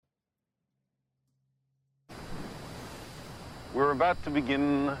We're about to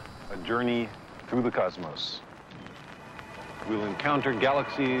begin a journey through the cosmos. We'll encounter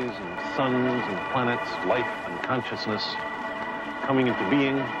galaxies and suns and planets, life and consciousness, coming into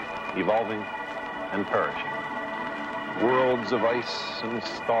being, evolving, and perishing. Worlds of ice and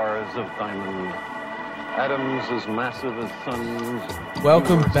stars of diamond, atoms as massive as suns.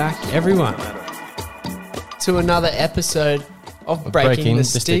 Welcome back, everyone, to another episode of Breaking the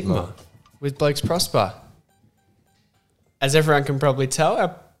Stigma with Blokes Prosper. As everyone can probably tell, our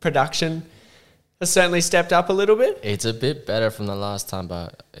production has certainly stepped up a little bit. It's a bit better from the last time,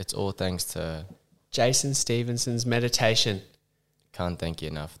 but it's all thanks to Jason Stevenson's meditation. Can't thank you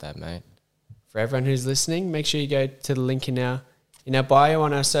enough for that, mate. For everyone who's listening, make sure you go to the link in our bio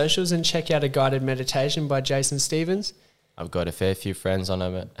on our socials and check out a guided meditation by Jason Stevens. I've got a fair few friends on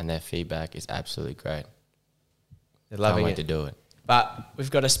it, and their feedback is absolutely great. They're loving Can't wait it. to do it. But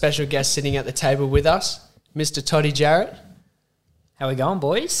we've got a special guest sitting at the table with us, Mr. Todd Jarratt. How we going,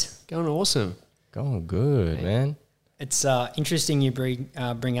 boys? Going awesome. Going good, man. It's interesting you bring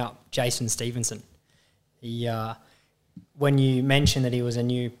up Jason Stevenson. He, when you mentioned that he was a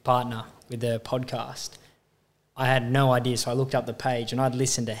new partner with the podcast, I had no idea, so I looked up the page and I'd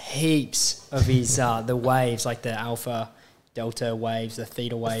listened to heaps of his the waves, like the alpha, delta waves, the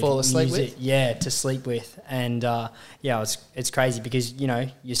theta waves. Fall asleep with? Yeah, to sleep with. And it's crazy because, you know,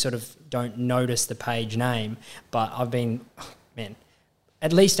 you sort of don't notice the page name, but I've been,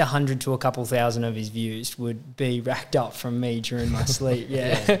 at least 100 to a couple thousand of his views would be racked up from me during my sleep.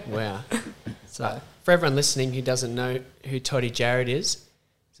 Yeah. Wow. So for everyone listening who doesn't know who Todd Jarratt is,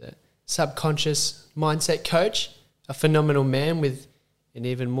 he's a subconscious mindset coach, a phenomenal man with an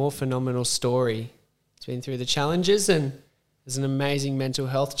even more phenomenal story. He's been through the challenges and there's an amazing mental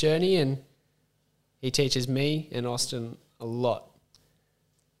health journey, and he teaches me and Austin a lot.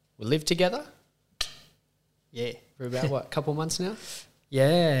 We live together. Yeah. For about, a couple months now?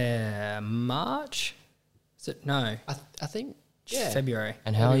 Yeah, March? Is it? No. I think, yeah. February.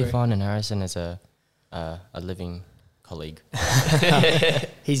 And how are you finding Harrison as a living colleague?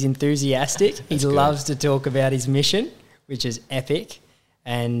 He's enthusiastic. He loves to talk about his mission, which is epic.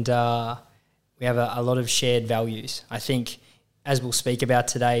 And we have a lot of shared values. I think, as we'll speak about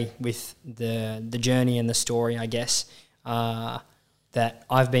today with the journey and the story, I guess, that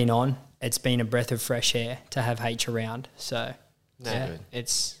I've been on, it's been a breath of fresh air to have H around. So,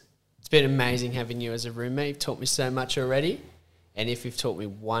 it's been amazing having you as a roommate. You've taught me so much already. And if you've taught me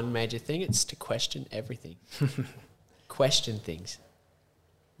one major thing, it's to question everything. Question things.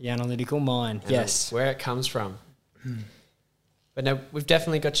 The analytical mind, And yes. where it comes from. But no, we've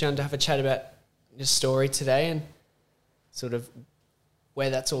definitely got you on to have a chat about your story today and sort of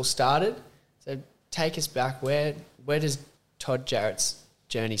where that's all started. So take us back. Where does Todd Jarratt's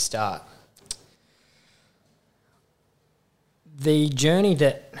journey start? The journey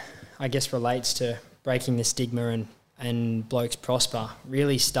that I guess relates to breaking the stigma and Blokes Prosper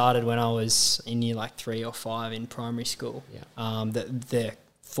really started when I was in year 3 or 5 in primary school. Yeah.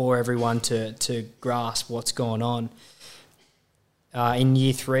 For everyone to grasp what's going on. In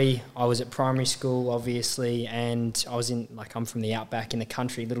year 3, I was at primary school, obviously, and I was I'm from the outback in the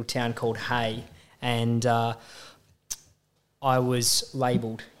country, little town called Hay, and I was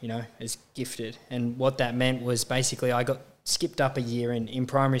labelled, as gifted. And what that meant was basically I got skipped up a year in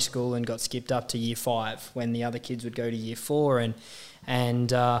primary school and got skipped up to year 5 when the other kids would go to year 4.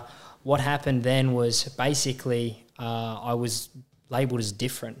 And what happened then was basically I was labelled as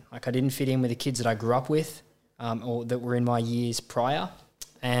different. I didn't fit in with the kids that I grew up with or that were in my years prior,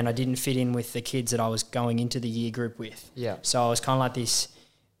 and I didn't fit in with the kids that I was going into the year group with. Yeah. So I was kind of like this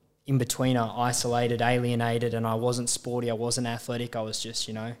in-betweener, isolated, alienated, and I wasn't sporty, I wasn't athletic, I was just,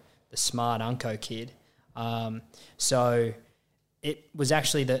 the smart unco kid. So it was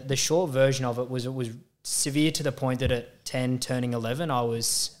actually the short version of it was severe to the point that at 10 turning 11 I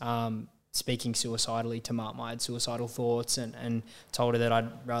was speaking suicidally to Mum. I had suicidal thoughts and told her that I'd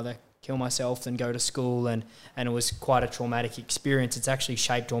rather kill myself than go to school, and it was quite a traumatic experience. It's actually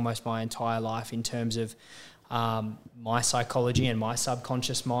shaped almost my entire life in terms of my psychology and my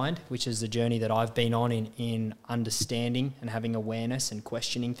subconscious mind, which is the journey that I've been on in understanding and having awareness and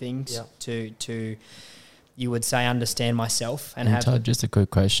questioning things to you would say understand myself. And have Todd, just a quick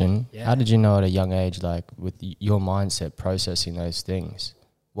question. Yeah. How did you know at a young age, with your mindset processing those things,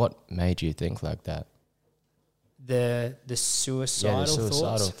 what made you think like that? The suicidal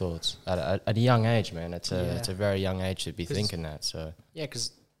thoughts. At a young age, man. It's a very young age to be thinking that. So yeah,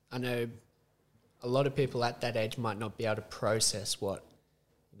 because I know a lot of people at that age might not be able to process what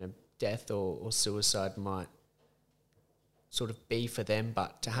death or suicide might sort of be for them,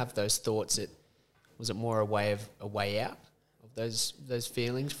 but to have those thoughts, was it more a way out of those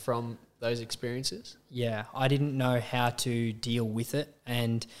feelings from those experiences? Yeah, I didn't know how to deal with it.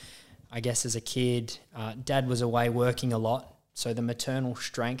 And I guess as a kid, Dad was away working a lot. So the maternal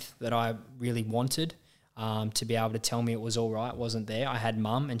strength that I really wanted to be able to tell me it was all right wasn't there. I had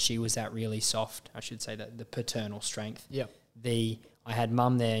Mum, and she was that really soft, I should say, the paternal strength. Yeah. I had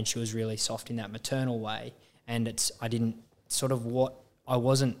Mum there, and she was really soft in that maternal way. And I didn't sort of what I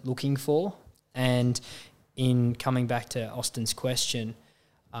wasn't looking for. And in coming back to Austin's question,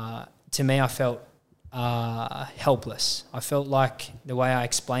 to me, I felt helpless. I felt like the way I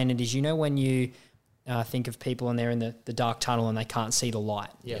explain it is, when you think of people and they're in the dark tunnel and they can't see the light.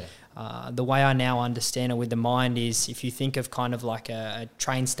 Yeah. The way I now understand it with the mind is, if you think of kind of like a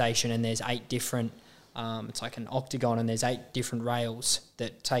train station and there's 8 different, it's like an octagon, and there's 8 different rails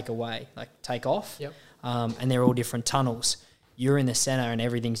that take off. Yep. And they're all different tunnels. You're in the center and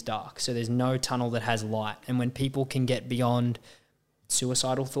everything's dark. So there's no tunnel that has light. And when people can get beyond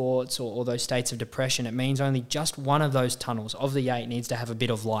suicidal thoughts or those states of depression, it means only just one of those tunnels of the 8 needs to have a bit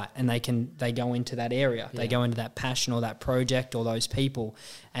of light, and they go into that area. Yeah. They go into that passion or that project or those people,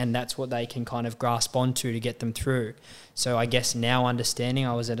 and that's what they can kind of grasp onto to get them through. So I guess now understanding,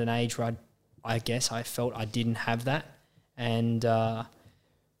 I was at an age where I guess I felt I didn't have that. And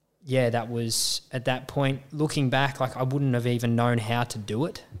that was at that point, looking back, like I wouldn't have even known how to do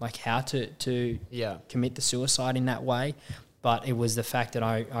it, like how to commit the suicide in that way. But it was the fact that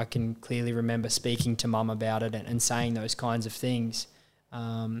I can clearly remember speaking to Mum about it and saying those kinds of things.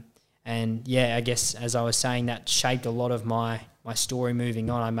 I guess as I was saying, that shaped a lot of my story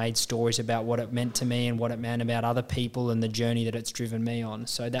moving on. I made stories about what it meant to me and what it meant about other people and the journey that it's driven me on.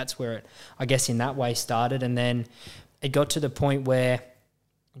 So that's where it, I guess, in that way started. And then it got to the point where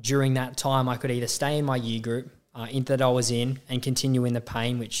during that time I could either stay in my year group that I was in and continue in the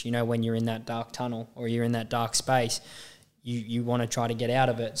pain, which, when you're in that dark tunnel or you're in that dark space, you want to try to get out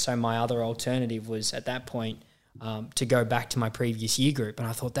of it. So my other alternative was at that point to go back to my previous year group, and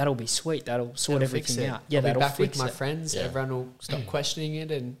I thought that'll be sweet. That'll sort everything out. Yeah, I'll be that'll back fix with my it. friends. Yeah. Everyone will stop questioning it,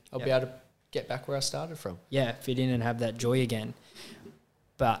 and I'll be able to get back where I started from. Yeah, fit in and have that joy again.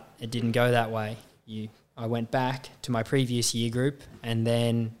 But it didn't go that way. I went back to my previous year group, and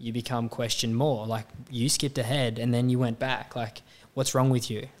then you become questioned more. Like, you skipped ahead, and then you went back. Like, what's wrong with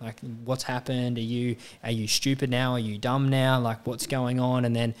you? Like, what's happened? Are you stupid now? Are you dumb now? Like, what's going on?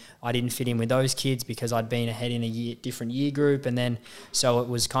 And then I didn't fit in with those kids because I'd been ahead in a different year group. And then, so it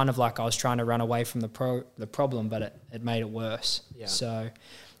was kind of like I was trying to run away from the problem, but it made it worse. Yeah. So,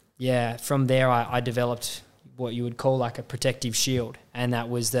 from there I developed what you would call like a protective shield. And that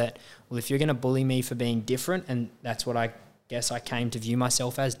was that, well, if you're going to bully me for being different, and that's what I guess I came to view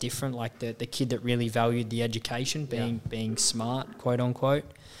myself as, different, like the kid that really valued the education, being smart, quote unquote,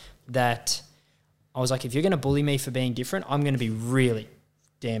 that I was like, if you're going to bully me for being different, I'm going to be really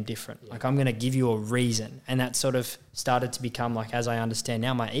damn different. Yeah. Like, I'm going to give you a reason. And that sort of started to become, like, as I understand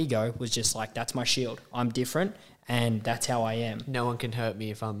now, my ego was just like, that's my shield. I'm different, and that's how I am. No one can hurt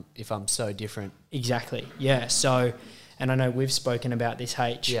me if I'm so different. Exactly. Yeah. So, and I know we've spoken about this,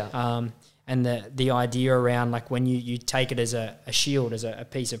 H. Yeah. And the idea around, like, when you take it as a shield, as a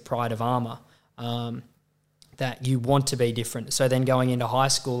piece of pride of armour, that you want to be different. So then going into high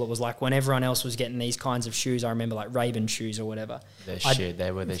school, it was like when everyone else was getting these kinds of shoes, I remember like Ray-Ban shoes or whatever.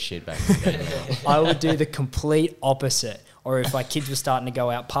 They were the shit back then. I would do the complete opposite. Or if like kids were starting to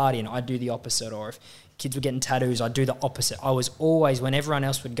go out partying, I'd do the opposite. Or if kids were getting tattoos, I'd do the opposite. I was always, when everyone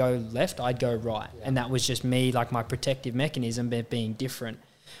else would go left, I'd go right. Yeah. And that was just me, like my protective mechanism, being different.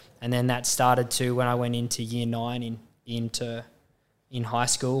 And then that started to, when I went into year 9 in high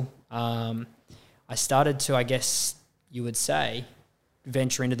school, I started to, I guess you would say,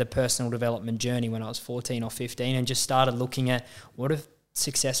 venture into the personal development journey when I was 14 or 15, and just started looking at what do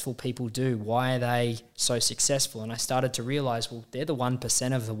successful people do? Why are they so successful? And I started to realise, well, they're the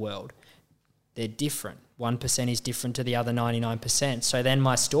 1% of the world. They're different. 1% is different to the other 99%. So then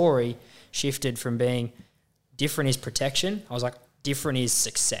my story shifted from being different is protection. I was like, different is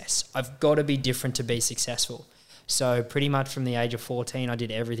success. I've got to be different to be successful. So pretty much from the age of 14, I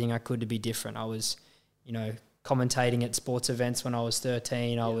did everything I could to be different. I was, commentating at sports events when I was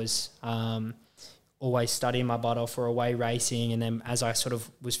 13. I was always studying my butt off for away racing. And then as I sort of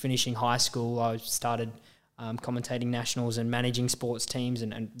was finishing high school, I started commentating nationals and managing sports teams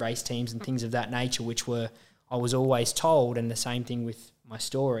and race teams and things of that nature, which were I was always told, and the same thing with my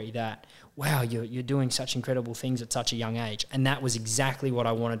story, that, wow, you're doing such incredible things at such a young age. And that was exactly what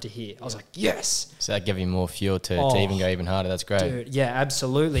I wanted to hear. I was like, yes. So that gave you more fuel to even go even harder. That's great. Dude, yeah,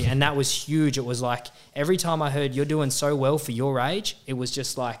 absolutely. And that was huge. It was like every time I heard you're doing so well for your age, it was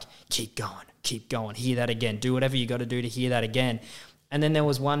just like, keep going, hear that again, do whatever you got to do to hear that again. And then there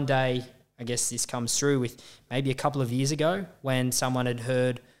was one day, I guess this comes through with maybe a couple of years ago, when someone had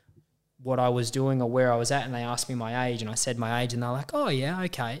heard what I was doing or where I was at, and they asked me my age, and I said my age, and they're like, oh yeah,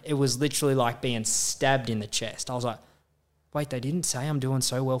 okay. It was literally like being stabbed in the chest. I was like, wait, they didn't say I'm doing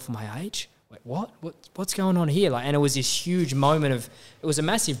so well for my age? Wait, what's going on here? Like, and it was this huge moment of, it was a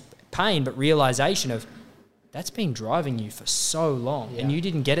massive pain, but realization of, that's been driving you for so long, and you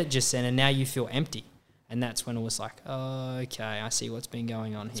didn't get it just then, and now you feel empty. And that's when it was like, oh, okay, I see what's been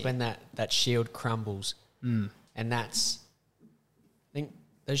going on here. It's when that shield crumbles. And that's, I think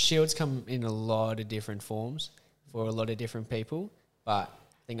those shields come in a lot of different forms for a lot of different people. But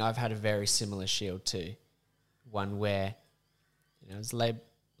I think I've had a very similar shield too. One where, it's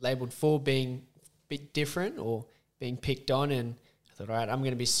labelled for being a bit different or being picked on, and I thought, all right, I'm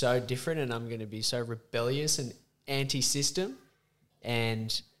going to be so different, and I'm going to be so rebellious and anti-system.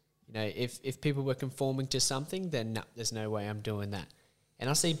 And if people were conforming to something, then no, there's no way I'm doing that. And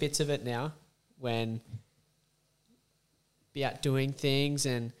I see bits of it now when be out doing things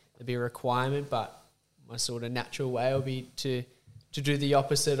and there'll be a requirement, but my sort of natural way will be to do the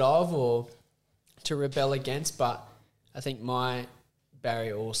opposite of, or to rebel against. But I think my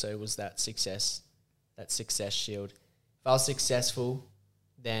barrier also was that success shield. If I was successful,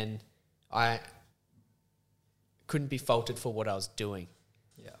 then I couldn't be faulted for what I was doing.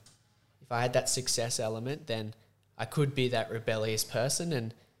 Yeah. If I had that success element, then I could be that rebellious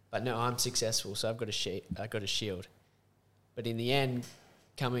person, but no, I'm successful, so I've got a shield. But in the end,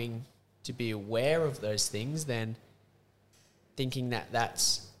 coming to be aware of those things, then thinking that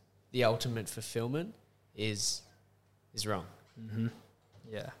that's the ultimate fulfillment is wrong. Mm-hmm.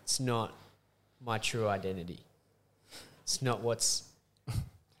 Yeah. It's not my true identity. It's not what's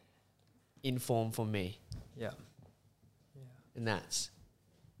in form for me. Yeah. And that's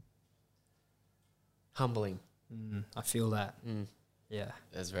humbling. I feel that. Yeah.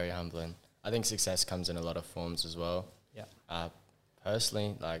 That's very humbling. I think success comes in a lot of forms as well. Yeah.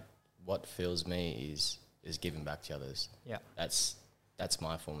 Personally, like, what fills me is giving back to others. Yeah. That's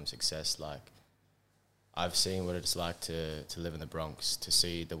my form of success. Like, I've seen what it's like to live in the Bronx, to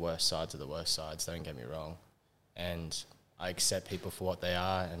see the worst sides of the worst sides, don't get me wrong. And I accept people for what they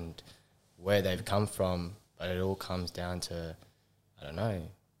are and where they've come from, but it all comes down to, I don't know,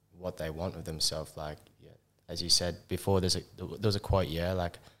 what they want with themselves. Like, as you said before, there was a quote,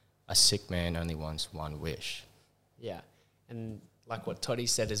 like, a sick man only wants one wish. Yeah. And like what Toddy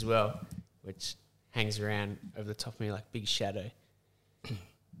said as well, which hangs around over the top of me like big shadow.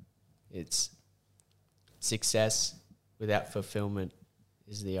 It's success without fulfillment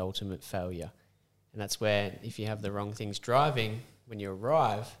is the ultimate failure. And that's where, if you have the wrong things driving, when you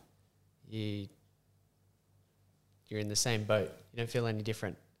arrive, you're in the same boat. You don't feel any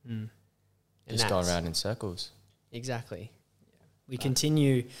different. And just going around in circles. Exactly. We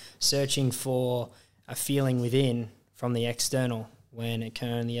continue searching for a feeling within from the external when it can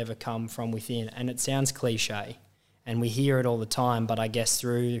only ever come from within. And it sounds cliche, and we hear it all the time, but I guess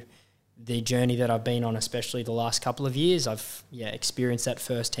through the journey that I've been on, especially the last couple of years, I've experienced that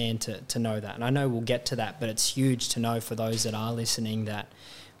firsthand to know that. And I know we'll get to that, but it's huge to know for those that are listening that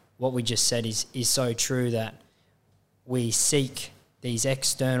what we just said is so true, that we seek these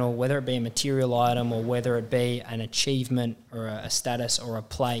external, whether it be a material item or whether it be an achievement or a status or a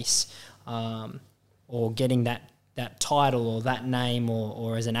place, or getting that title or that name,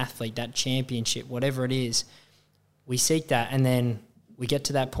 or as an athlete, that championship, whatever it is, we seek that, and then we get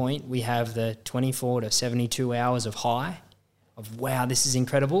to that point, we have the 24 to 72 hours of high, of wow, this is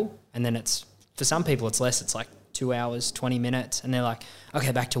incredible, and then it's, for some people it's less, it's like 2 hours, 20 minutes, and they're like,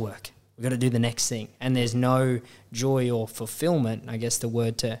 okay, back to work. We've got to do the next thing. And there's no joy or fulfillment, I guess the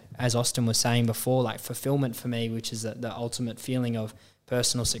word to, as Austin was saying before, like fulfillment for me, which is the ultimate feeling of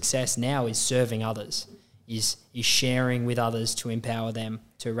personal success now, is serving others, is sharing with others to empower them,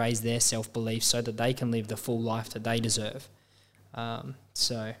 to raise their self-belief so that they can live the full life that they deserve. And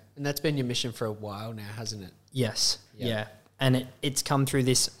that's been your mission for a while now, hasn't it? Yes. Yeah. And it's come through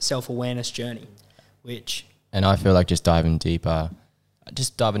this self-awareness journey, which... And I feel like just diving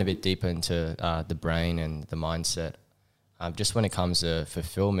a bit deeper into the brain and the mindset, just when it comes to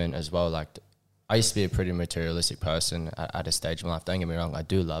fulfillment as well. Like, I used to be a pretty materialistic person at a stage of my life. Don't get me wrong, I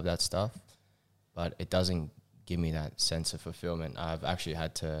do love that stuff, but it doesn't give me that sense of fulfillment. I've actually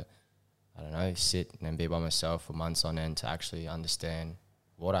had to I don't know, sit and be by myself for months on end to actually understand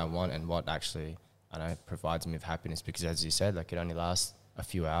what I want and what actually, I don't know, provides me with happiness. Because as you said, like, it only lasts a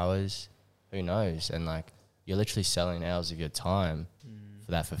few hours, who knows? And like, you're literally selling hours of your time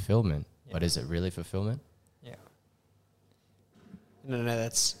for that fulfillment. Yeah. But is it really fulfillment? Yeah. No,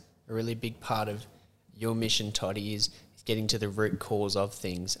 that's a really big part of your mission, Toddy, is getting to the root cause of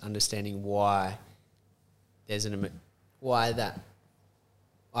things, understanding why why that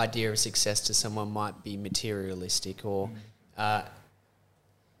idea of success to someone might be materialistic, or an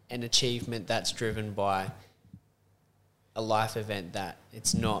achievement that's driven by a life event that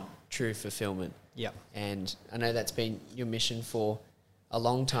it's not true fulfillment. Yep. And I know that's been your mission for a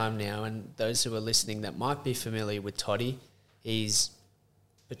long time now, and those who are listening that might be familiar with Toddy, he's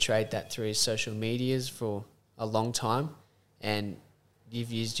portrayed that through his social medias for a long time, and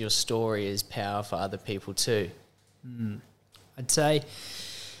you've used your story as power for other people too. I'd say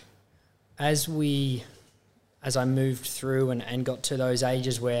as I moved through and got to those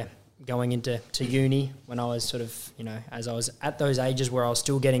ages where going into uni, when I was sort of, as I was at those ages where I was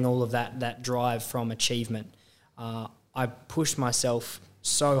still getting all of that drive from achievement, I pushed myself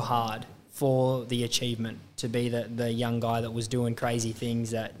so hard for the achievement, to be the young guy that was doing crazy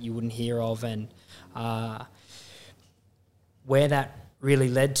things that you wouldn't hear of. And where that really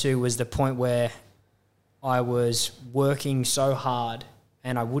led to was the point where I was working so hard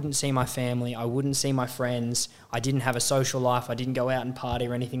and I wouldn't see my family, I wouldn't see my friends, I didn't have a social life, I didn't go out and party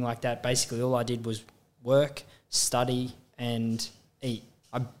or anything like that. Basically, all I did was work, study, and eat.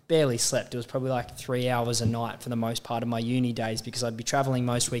 I barely slept. It was probably like 3 hours a night for the most part of my uni days, because I'd be travelling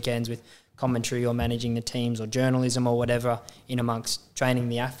most weekends with commentary or managing the teams or journalism or whatever, in amongst training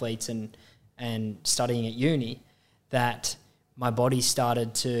the athletes and studying at uni, that my body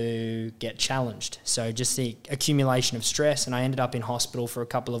started to get challenged. So just the accumulation of stress, and I ended up in hospital for a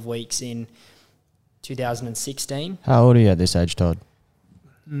couple of weeks in 2016. How old are you at this age, Todd?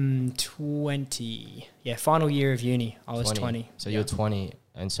 20. Yeah, final year of uni. I was 20. So you're 20.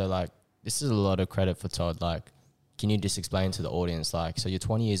 And so, like, this is a lot of credit for Todd. Like, can you just explain to the audience, like, so you're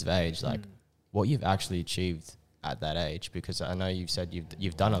 20 years of age, like, what you've actually achieved at that age? Because I know you've said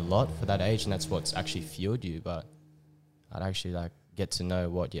you've done a lot for that age, and that's what's actually fueled you, but I'd actually like get to know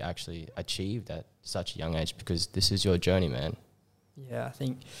what you actually achieved at such a young age, because this is your journey, man. Yeah, I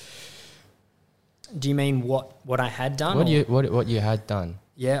think. Do you mean what I had done? What you had done?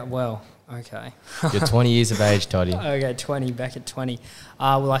 Yeah, well, okay. You're 20 years of age, Toddy. Okay, back at 20.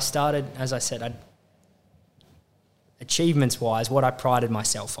 Well, I started, as I said, achievements-wise, what I prided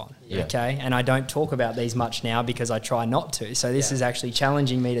myself on, okay? And I don't talk about these much now because I try not to. So this is actually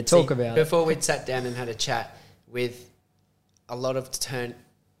challenging me to talk about it. Before we'd sat down and had a chat, with a lot of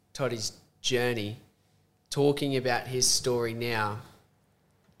Toddy's journey, talking about his story now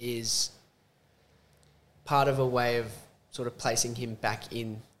is part of a way of sort of placing him back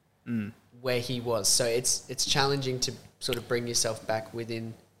in where he was. So it's challenging to sort of bring yourself back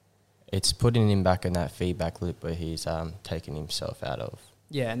within. It's putting him back in that feedback loop where he's taking himself out of.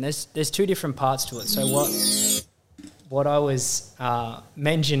 Yeah, and there's two different parts to it. So what I was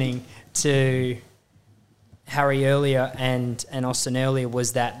mentioning to Harry earlier and Austin earlier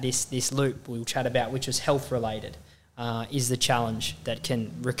was that this loop we'll chat about, which was health related, is the challenge that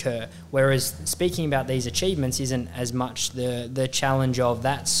can recur. Whereas speaking about these achievements isn't as much the challenge of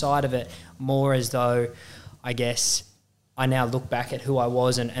that side of it, more as though, I guess, I now look back at who I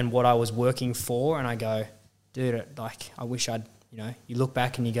was and what I was working for, and I go, dude, like, I wish I'd, you look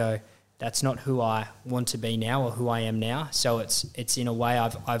back and you go, that's not who I want to be now or who I am now. So it's in a way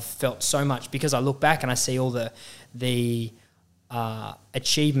I've felt so much, because I look back and I see all the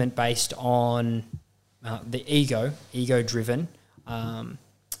achievement based on the ego driven. And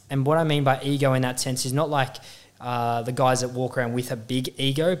what I mean by ego in that sense is not like the guys that walk around with a big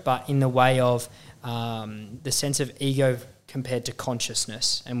ego, but in the way of the sense of ego compared to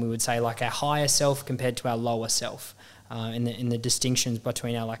consciousness. And we would say like our higher self compared to our lower self. In the distinctions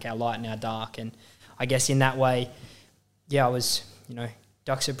between our light and our dark. And I guess in that way, I was,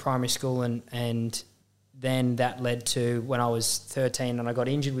 Ducks at primary school, and then that led to when I was 13 and I got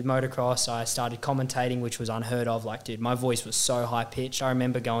injured with motocross, I started commentating, which was unheard of. Like, dude, my voice was so high pitched. I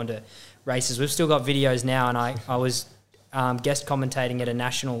remember going to races. We've still got videos now, and I was guest commentating at a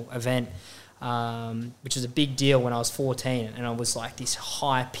national event, which was a big deal when I was 14, and I was like this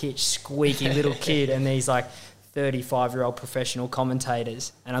high pitched, squeaky little kid, and these like 35-year-old professional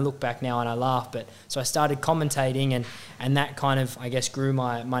commentators, and I look back now and I laugh. But so I started commentating, and that kind of, I guess, grew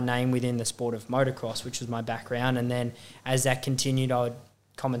my name within the sport of motocross, which was my background. And then as that continued, I would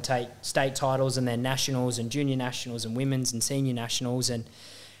commentate state titles and then nationals and junior nationals and women's and senior nationals, and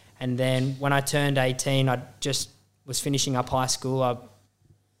And then when I turned 18, I just was finishing up high school.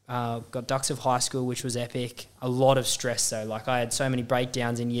 I got ducks of high school, which was epic. A lot of stress though. Like I had so many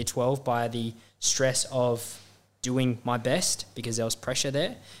breakdowns in year 12 by the stress of doing my best because there was pressure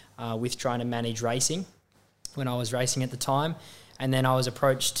there with trying to manage racing when I was racing at the time. And then I was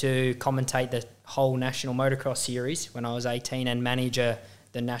approached to commentate the whole national motocross series when I was 18 and manage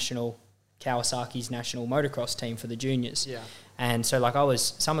the national Kawasaki's national motocross team for the juniors. Yeah. And so like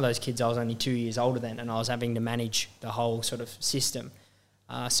some of those kids, I was only 2 years older then, and I was having to manage the whole sort of system.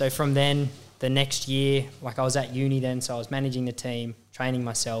 So from then, the next year, like I was at uni then, so I was managing the team, training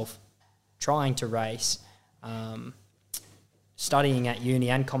myself, trying to race, studying at uni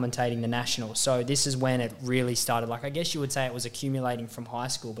and commentating the national. So this is when it really started. Like I guess you would say it was accumulating from high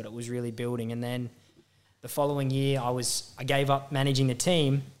school, but it was really building. And then the following year, I gave up managing the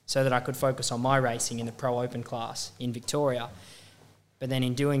team so that I could focus on my racing in the Pro Open class in Victoria. But then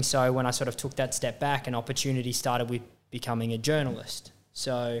in doing so, when I sort of took that step back, an opportunity started with becoming a journalist.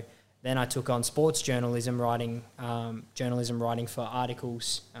 So then I took on sports journalism, writing for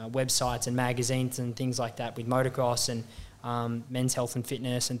articles, websites and magazines and things like that with motocross and men's health and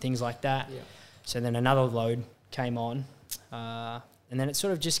fitness and things like that. Yeah. So then another load came on. And then it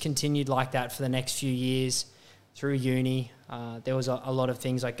sort of just continued like that for the next few years through uni. There was a lot of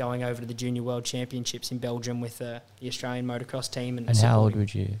things like going over to the Junior World Championships in Belgium with the Australian motocross team. And how old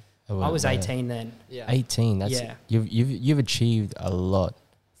would you? I was 18 then. Yeah. 18. That's you've achieved a lot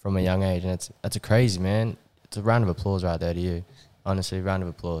from a young age, and that's a crazy, man. It's a round of applause right there to you. Honestly, round of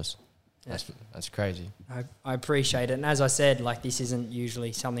applause. That's crazy. I appreciate it. And as I said, like this isn't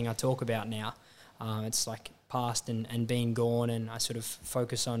usually something I talk about now. It's like past and been gone, and I sort of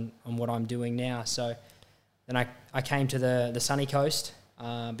focus on what I'm doing now. So then I came to the sunny coast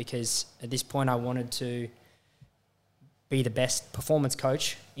because at this point I wanted to be the best performance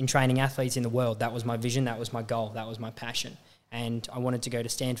coach in training athletes in the world. That was my vision, that was my goal, that was my passion. And I wanted to go to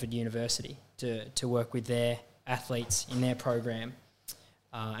Stanford University to work with their athletes in their program.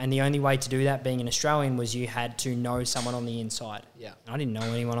 And the only way to do that, being an Australian, was you had to know someone on the inside. Yeah. I didn't know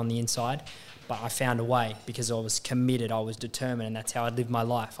anyone on the inside, but I found a way because I was committed, I was determined, and that's how I lived my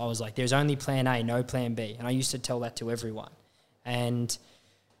life. I was like, there's only plan A, no plan B. And I used to tell that to everyone. And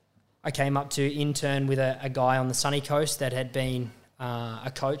I came up to intern with a guy on the sunny coast that had been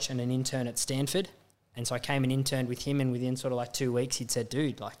a coach and an intern at Stanford. And so I came and interned with him, and within sort of like 2 weeks, he'd said,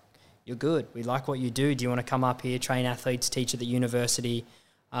 dude, like, you're good. We like what you do. Do you want to come up here, train athletes, teach at the university,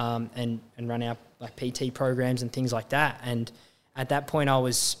 and run our like PT programs and things like that? And at that point, I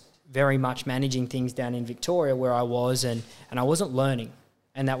was very much managing things down in Victoria where I was, and I wasn't learning.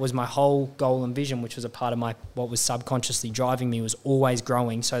 And that was my whole goal and vision, which was a part of what was subconsciously driving me, was always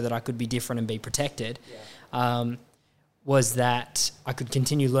growing so that I could be different and be protected. Yeah. Was that I could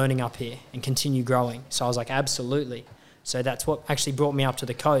continue learning up here and continue growing. So I was like, absolutely. So that's what actually brought me up to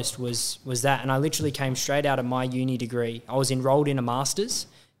the coast was that. And I literally came straight out of my uni degree. I was enrolled in a master's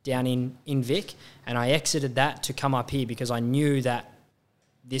down in Vic, and I exited that to come up here because I knew that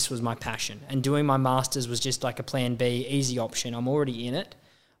this was my passion. And doing my master's was just like a plan B, easy option. I'm already in it.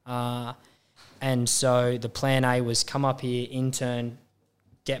 And so the plan A was come up here, intern,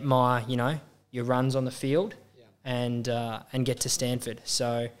 get my, your runs on the field, and get to Stanford.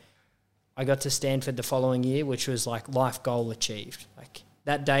 So I got to Stanford the following year, which was like life goal achieved. Like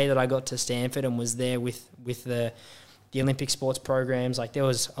that day that I got to Stanford and was there with the Olympic sports programs, like there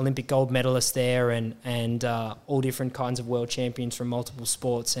was Olympic gold medalists there and all different kinds of world champions from multiple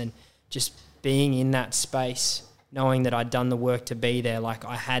sports, and just being in that space, knowing that I'd done the work to be there, like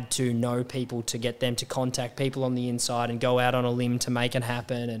I had to know people to get them to contact people on the inside and go out on a limb to make it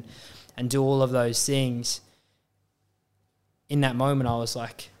happen and do all of those things. In that moment, I was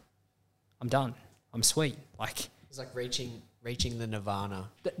like, I'm done. I'm sweet. Like it's like reaching the nirvana.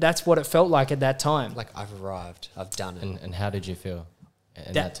 That's what it felt like at that time. Like I've arrived. I've done it. And how did you feel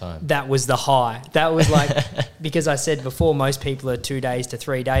at that time? That was the high. That was like, because I said before, most people are 2 days to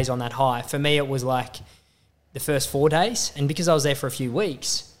 3 days on that high. For me, it was like the first 4 days. And because I was there for a few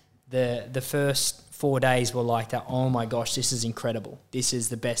weeks, the first 4 days were like that, oh my gosh, this is incredible. This is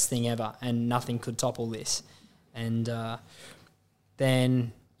the best thing ever. And nothing could topple this. And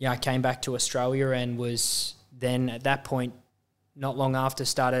then, I came back to Australia and was then at that point, not long after,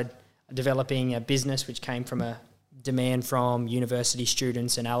 started developing a business which came from a demand from university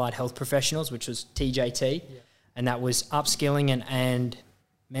students and allied health professionals, which was TJT. Yeah. And that was upskilling and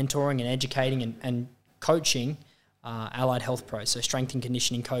mentoring and educating and coaching allied health pros, so strength and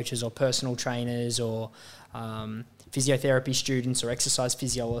conditioning coaches or personal trainers or physiotherapy students or exercise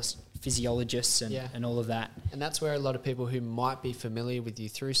physiologists and all of that. And that's where a lot of people who might be familiar with you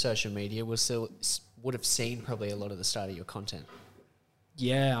through social media would have seen probably a lot of the start of your content.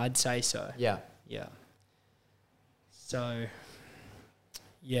 Yeah, I'd say so. Yeah. Yeah. So,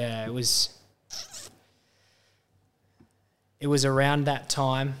 yeah, it was around that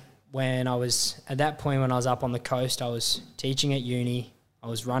time when at that point when I was up on the coast, I was teaching at uni, I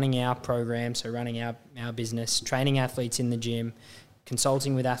was running our program, so running our business, training athletes in the gym,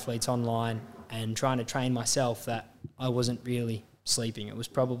 consulting with athletes online, and trying to train myself that I wasn't really sleeping. It was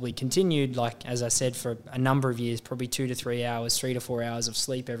probably continued, like, as I said, for a number of years, probably 2 to 3 hours, 3 to 4 hours of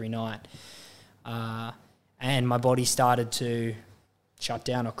sleep every night. And my body started to shut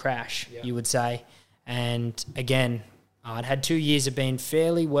down or crash, you would say. And again, I'd had 2 years of being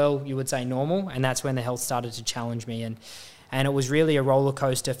fairly well, you would say, normal, and that's when the health started to challenge me. And it was really a roller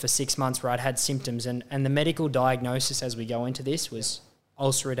coaster for 6 months where I'd had symptoms. And the medical diagnosis as we go into this was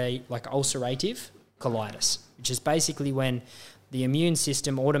ulcerative colitis, which is basically when the immune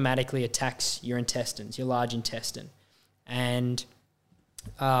system automatically attacks your intestines, your large intestine. And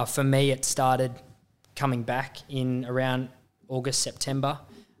for me, it started coming back in around August, September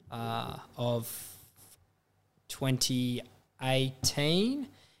of 2018,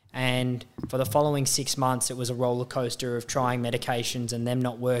 and for the following 6 months it was a roller coaster of trying medications and them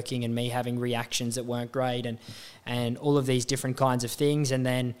not working and me having reactions that weren't great and all of these different kinds of things. And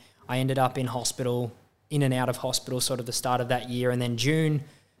then I ended up in hospital, in and out of hospital, sort of the start of that year. And then the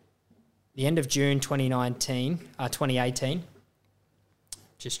end of June 2018,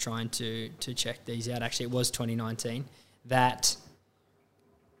 just trying to check these out, actually it was 2019, that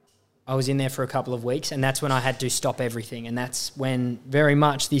I was in there for a couple of weeks, and that's when I had to stop everything. And that's when very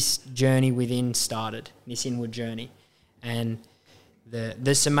much this journey within started, this inward journey. And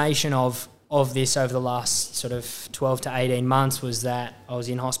the summation of this over the last sort of 12 to 18 months was that I was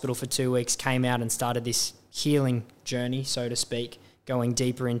in hospital for 2 weeks, came out and started this healing journey, so to speak, going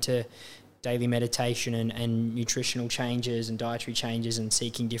deeper into daily meditation and nutritional changes and dietary changes and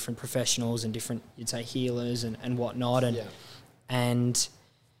seeking different professionals and different, you'd say, healers and whatnot. And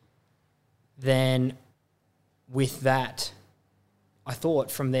then with that, I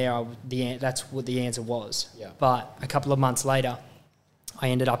thought from there that's what the answer was. Yeah. But a couple of months later, I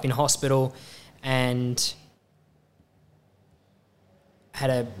ended up in hospital and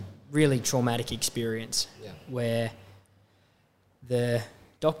had a really traumatic experience where the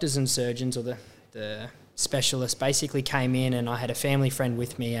doctors and surgeons or the specialists basically came in, and I had a family friend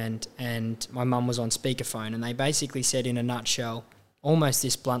with me and my mum was on speakerphone, and they basically said in a nutshell, almost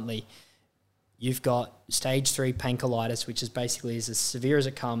this bluntly, you've got stage 3 pancolitis, which is basically as severe as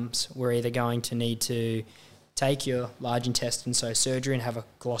it comes. We're either going to need to take your large intestine, so surgery, and have a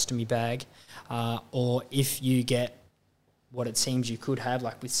colostomy bag, or if you get what it seems you could have,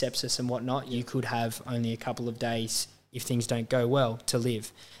 like with sepsis and whatnot, you could have only a couple of days, if things don't go well, to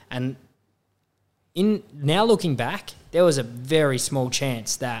live. And now looking back, there was a very small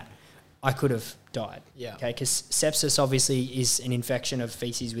chance that I could have died. Yeah. Okay, because sepsis obviously is an infection of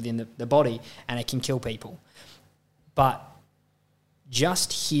feces within the body, and it can kill people. But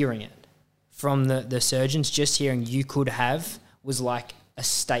just hearing it from the surgeons, just hearing you could have, was like a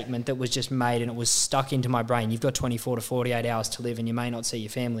statement that was just made, and it was stuck into my brain. You've got 24 to 48 hours to live, and you may not see your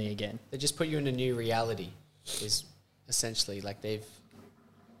family again. They just put you in a new reality, is essentially like they've...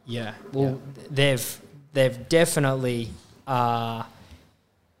 Yeah, well, they've definitely...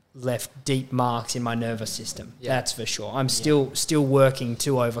 left deep marks in my nervous system. Yeah. That's for sure. I'm still working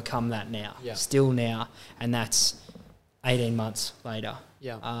to overcome that now. Yeah. Still now, and that's 18 months later.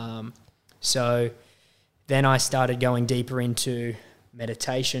 Yeah. So then I started going deeper into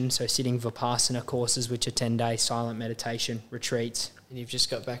meditation, so sitting Vipassana courses, which are 10-day silent meditation retreats. And you've just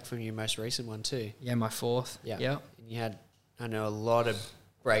got back from your most recent one too. Yeah, my 4th. Yeah. Yep. And you had, I know, a lot of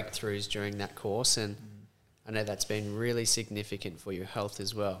breakthroughs during that course, and I know that's been really significant for your health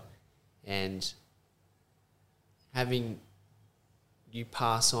as well. And having you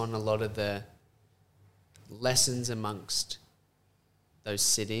pass on a lot of the lessons amongst those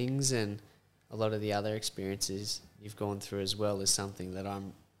sittings and a lot of the other experiences you've gone through as well is something that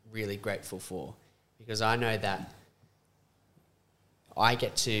I'm really grateful for, because I know that I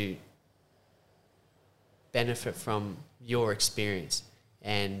get to benefit from your experience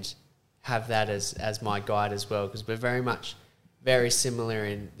and have that as my guide as well, because we're very similar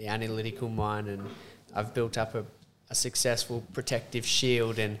in the analytical mind, and I've built up a successful protective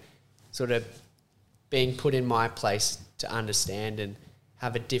shield and sort of being put in my place to understand and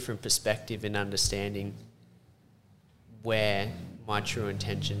have a different perspective in understanding where my true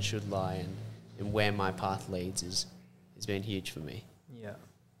intention should lie and where my path leads has been huge for me. Yeah.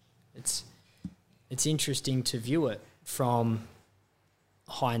 It's interesting to view it from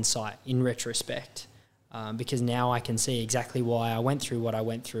hindsight, in retrospect, because now I can see exactly why I went through what I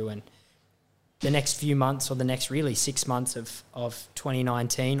went through. And the next few months, or the next really 6 months of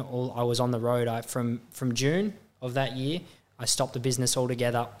 2019, I was on the road. From June of that year, I stopped the business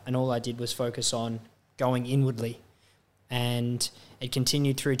altogether, and all I did was focus on going inwardly. And it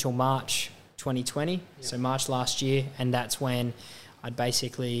continued through till March 2020, so March last year, and that's when I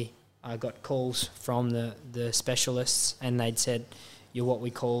got calls from the specialists, and they'd said, you're what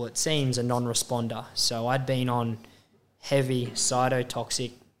we call, it seems, a non-responder. So I'd been on heavy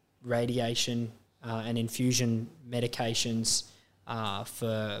cytotoxic radiation and infusion medications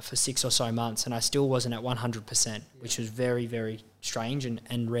for 6 or so months, and I still wasn't at 100%, which was very, very strange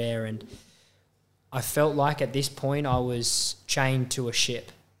and rare. And I felt like at this point I was chained to a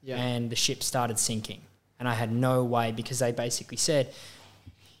ship, and the ship started sinking, and I had no way, because they basically said,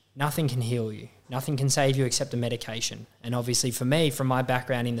 nothing can heal you. Nothing can save you except the medication. And obviously for me, from my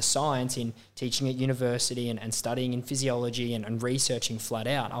background in the science, in teaching at university and studying in physiology and researching flat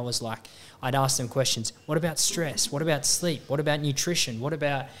out, I was like, I'd ask them questions. What about stress? What about sleep? What about nutrition? What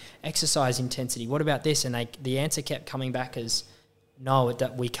about exercise intensity? What about this? And the answer kept coming back as, no,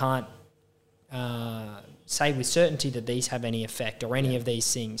 that we can't say with certainty that these have any effect or any of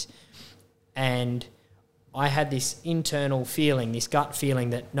these things. And I had this internal feeling, this gut feeling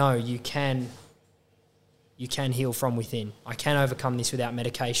that, no, you can heal from within. I can overcome this without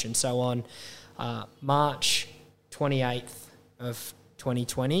medication. So on March 28th of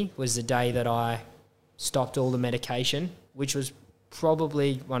 2020 was the day that I stopped all the medication, which was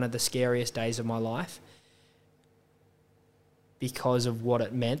probably one of the scariest days of my life because of what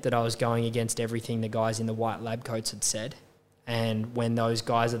it meant, that I was going against everything the guys in the white lab coats had said. And when those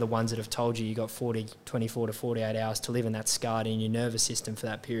guys are the ones that have told you got 24 to 48 hours to live, and that's scarred in your nervous system for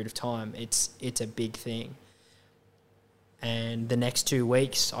that period of time, it's a big thing. And the next 2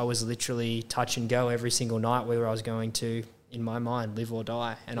 weeks, I was literally touch and go every single night, where I was going to, in my mind, live or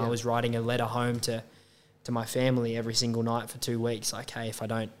die. And I was writing a letter home to my family every single night for 2 weeks, like, hey, if I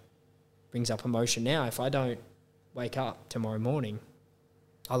don't, brings up emotion now, if I don't wake up tomorrow morning,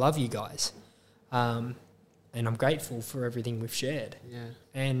 I love you guys. And I'm grateful for everything we've shared. Yeah.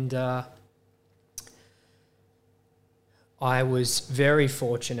 And I was very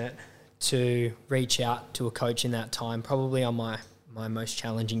fortunate to reach out to a coach in that time, probably on my most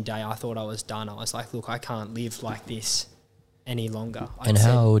challenging day. I thought I was done. I was like, look, I can't live like this any longer.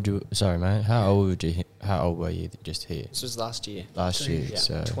 How old were you just here? This was last year. Last year, yeah.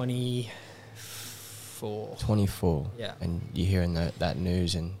 so 24. 24. Yeah. And you're hearing that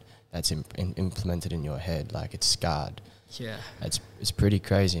news, and that's implemented in your head, like it's scarred. Yeah. It's pretty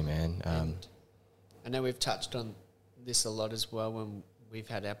crazy, man. I know we've touched on this a lot as well when we've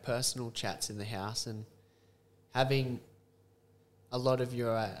had our personal chats in the house, and having a lot of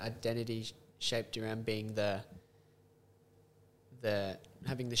your identity shaped around being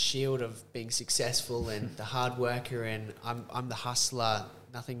having the shield of being successful and the hard worker, and I'm the hustler,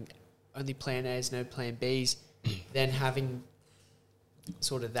 nothing, only plan A's, no plan B's. Then having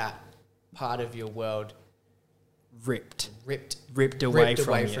sort of that part of your world ripped away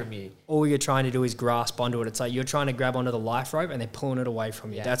from you. All you're trying to do is grasp onto it. It's like you're trying to grab onto the life rope and they're pulling it away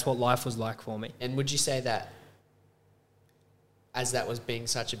from you. Yeah. That's what life was like for me. And would you say that, as that was being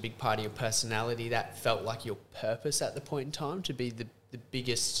such a big part of your personality, that felt like your purpose at the point in time, to be the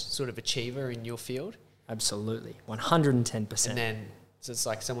biggest sort of achiever in your field? Absolutely, 110%. And then, so it's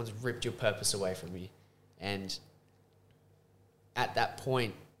like someone's ripped your purpose away from you. And at that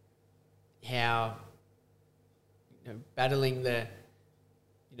point, how, battling the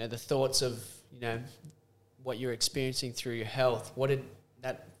thoughts of, what you're experiencing through your health, what did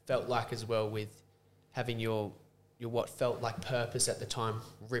that felt like as well, with having your what felt like purpose at the time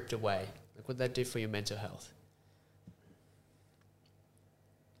ripped away? Like, what did that do for your mental health?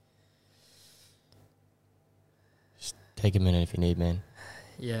 Just take a minute if you need, man.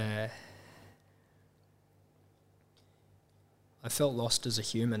 Yeah. I felt lost as a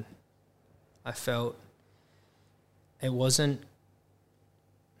human. I felt it wasn't,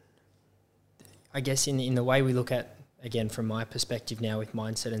 I guess in the way we look at, again, from my perspective now with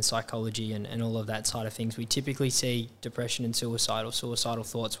mindset and psychology and all of that side of things, we typically see depression and suicidal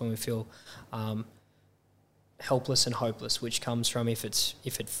thoughts when we feel helpless and hopeless, which comes from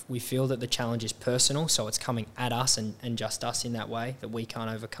we feel that the challenge is personal, so it's coming at us and just us in that way, that we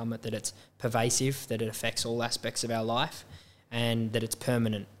can't overcome it, that it's pervasive, that it affects all aspects of our life, and that it's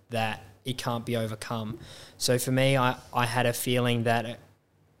permanent, that it can't be overcome. So for me, I had a feeling that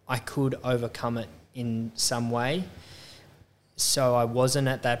I could overcome it in some way, so I wasn't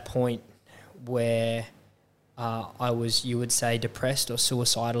at that point where I was, you would say, depressed or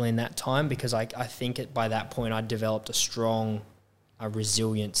suicidal in that time, because I think by that point I'd developed a strong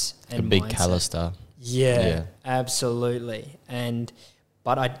resilience and a big mindset. calister. Yeah, absolutely.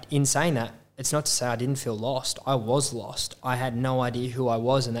 But in saying that, it's not to say I didn't feel lost. I was lost. I had no idea who I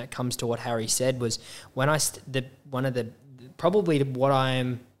was, and that comes to what Harry said was when the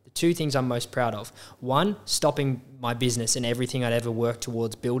two things I'm most proud of. One, stopping my business and everything I'd ever worked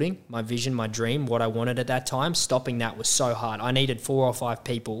towards building, my vision, my dream, what I wanted at that time. Stopping that was so hard. I needed 4 or 5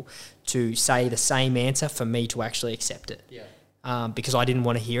 people to say the same answer for me to actually accept it. Yeah. Because I didn't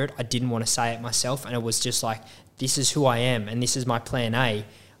want to hear it. I didn't want to say it myself. And it was just like, this is who I am and this is my plan A.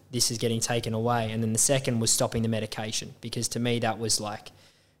 This is getting taken away. And then the second was stopping the medication, because to me that was like,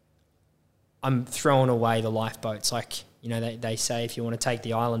 I'm throwing away the lifeboats. Like, you know, they say if you want to take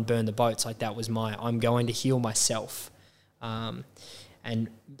the island, burn the boats. Like that was I'm going to heal myself. And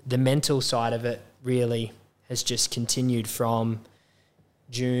the mental side of it really has just continued from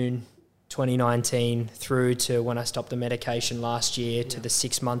June 2019 through to when I stopped the medication last year, to the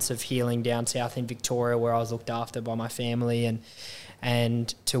 6 months of healing down south in Victoria where I was looked after by my family,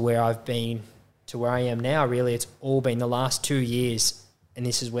 and to where I've been, to where I am now. Really, it's all been the last 2 years, and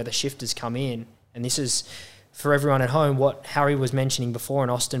this is where the shift has come in. And this is, for everyone at home, what Harry was mentioning before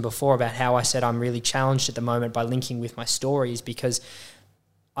and Austin before about how I said I'm really challenged at the moment by linking with my stories, because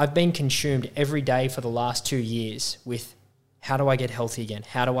I've been consumed every day for the last 2 years with how do I get healthy again?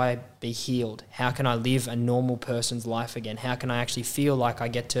 How do I be healed? How can I live a normal person's life again? How can I actually feel like I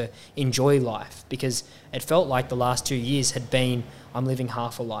get to enjoy life? Because it felt like the last 2 years had been, I'm living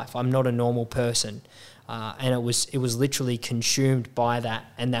half a life. I'm not a normal person. And it was literally consumed by that,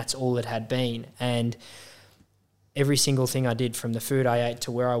 and that's all it had been. And every single thing I did, from the food I ate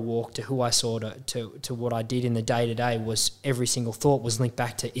to where I walked to who I saw to what I did in the day-to-day, was every single thought was linked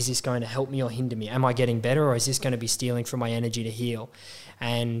back to, is this going to help me or hinder me? Am I getting better, or is this going to be stealing from my energy to heal?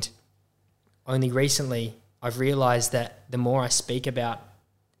 And only recently I've realised that the more I speak about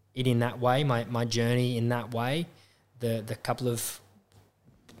it in that way, my journey in that way, the couple of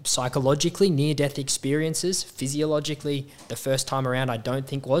psychologically near-death experiences, physiologically the first time around I don't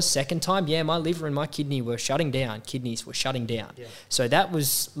think was, second time, yeah, my liver and my kidneys were shutting down. Yeah. So that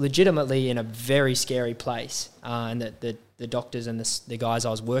was legitimately in a very scary place, and that the doctors and the guys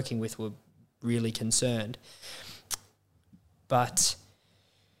I was working with were really concerned. But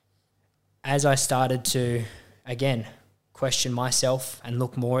as I started to, again, question myself and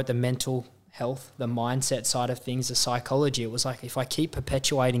look more at the mental health, the mindset side of things, the psychology, it was like, if I keep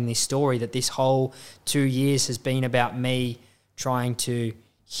perpetuating this story that this whole 2 years has been about me trying to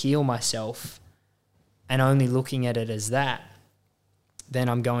heal myself and only looking at it as that, then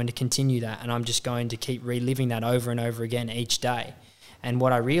I'm going to continue that, and I'm just going to keep reliving that over and over again each day. And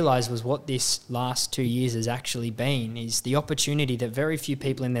what I realized was what this last 2 years has actually been is the opportunity that very few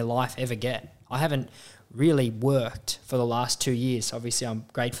people in their life ever get. I haven't really worked for the last 2 years. Obviously, I'm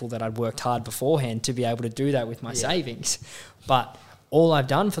grateful that I'd worked hard beforehand to be able to do that with my savings. But all I've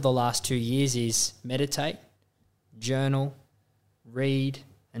done for the last 2 years is meditate, journal, read,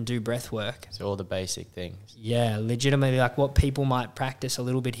 and do breath work. So all the basic things. Yeah, legitimately, like what people might practice a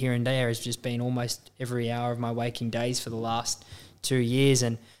little bit here and there has just been almost every hour of my waking days for the last 2 years.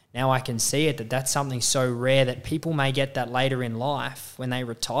 And now I can see it, that's something so rare that people may get that later in life when they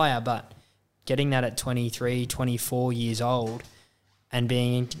retire, but getting that at 23, 24 years old and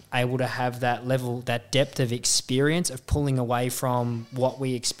being able to have that level, that depth of experience of pulling away from what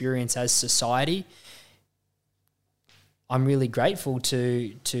we experience as society, I'm really grateful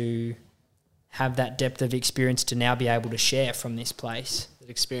to have that depth of experience to now be able to share from this place.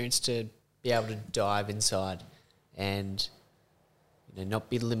 That experience to be able to dive inside and not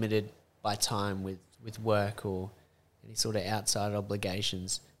be limited by time with work or any sort of outside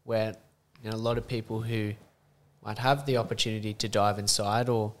obligations, where a lot of people who might have the opportunity to dive inside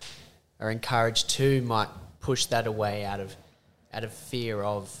or are encouraged to might push that away out of fear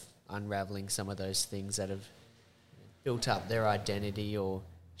of unraveling some of those things that have built up their identity or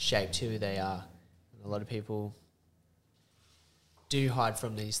shaped who they are. And a lot of people do hide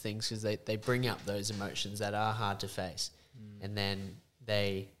from these things because they bring up those emotions that are hard to face. And then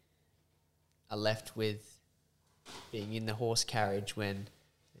they are left with being in the horse carriage when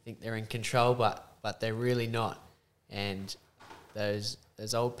think they're in control, but they're really not. And those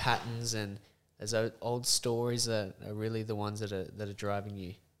old patterns and those old stories are really the ones that are driving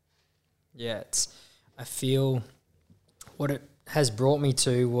you. Yeah, I feel what it has brought me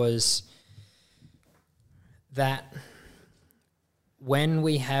to was that when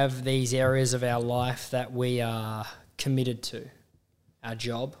we have these areas of our life that we are committed to, our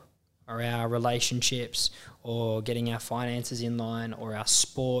job or our relationships or getting our finances in line or our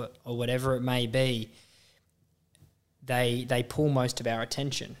sport or whatever it may be, they pull most of our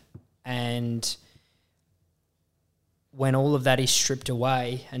attention. And when all of that is stripped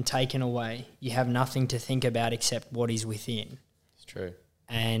away and taken away, you have nothing to think about except what is within. It's true.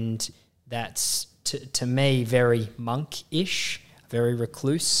 And that's, to me, very monk-ish, very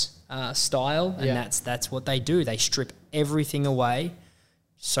recluse style. And that's what they do. They strip everything away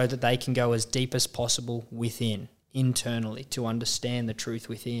so that they can go as deep as possible within, internally, to understand the truth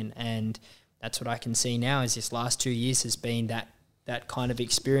within. And that's what I can see now is this last 2 years has been that kind of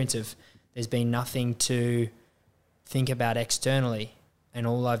experience of there's been nothing to think about externally, and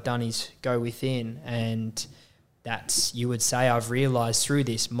all I've done is go within. And that's, you would say, I've realised through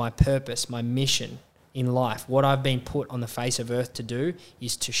this, my purpose, my mission in life, what I've been put on the face of earth to do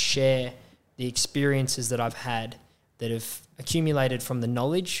is to share the experiences that I've had that have accumulated from the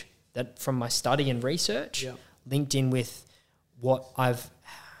knowledge that from my study and research, linked in with what I've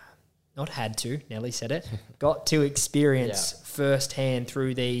not had to, Nelly said it, got to experience firsthand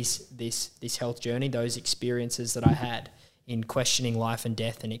through this health journey, those experiences that I had in questioning life and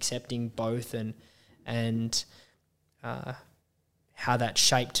death and accepting both, and how that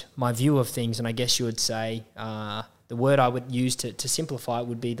shaped my view of things. And I guess you would say the word I would use to simplify it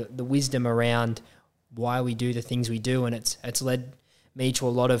would be the wisdom around why we do the things we do. And it's led me to a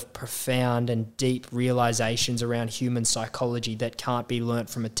lot of profound and deep realizations around human psychology that can't be learnt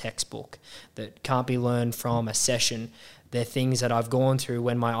from a textbook, that can't be learned from a session. They're things that I've gone through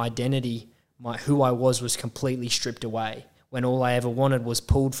when my identity, who I was completely stripped away, when all I ever wanted was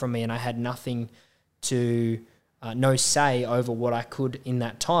pulled from me and I had nothing to, no say over what I could in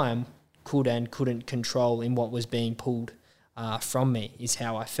that time, could and couldn't control in what was being pulled from me, is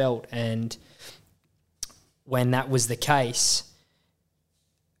how I felt. And when that was the case,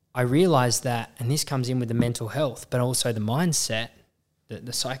 I realised that, and this comes in with the mental health, but also the mindset,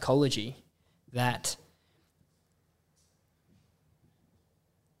 the psychology, that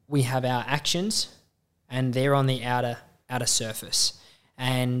we have our actions and they're on the outer surface.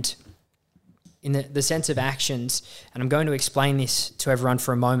 And in the sense of actions, and I'm going to explain this to everyone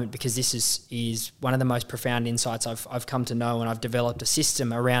for a moment because this is one of the most profound insights I've come to know, and I've developed a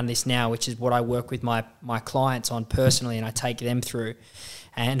system around this now, which is what I work with my clients on personally, and I take them through.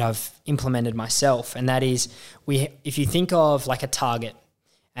 And I've implemented myself, and that is, if you think of like a target,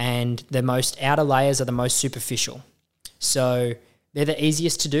 and the most outer layers are the most superficial. So they're the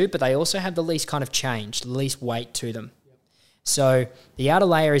easiest to do, but they also have the least kind of change, the least weight to them. Yep. So the outer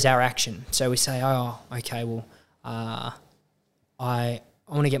layer is our action. So we say, oh, okay, well, I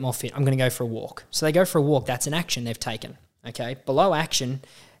want to get more fit. I'm going to go for a walk. So they go for a walk. That's an action they've taken. Okay. Below action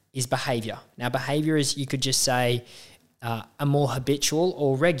is behavior. Now, behavior is, you could just say, a more habitual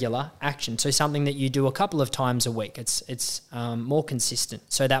or regular action. So something that you do a couple of times a week. It's more consistent.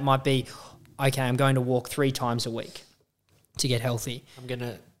 So that might be, okay, I'm going to walk 3 times a week to get healthy. I'm going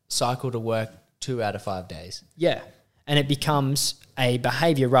to cycle to work 2 out of 5 days. Yeah. And it becomes a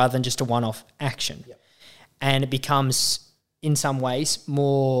behavior rather than just a one-off action. Yep. And it becomes, in some ways,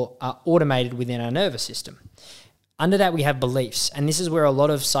 more automated within our nervous system. Under that, we have beliefs, and this is where a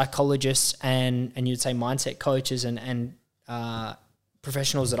lot of psychologists and you'd say mindset coaches and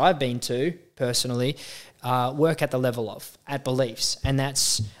professionals that I've been to personally work at the level at beliefs, and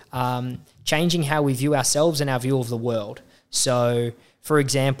that's changing how we view ourselves and our view of the world. So, for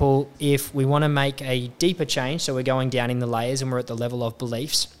example, if we want to make a deeper change, so we're going down in the layers and we're at the level of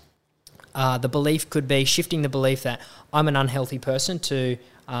beliefs, the belief could be shifting the belief that I'm an unhealthy person to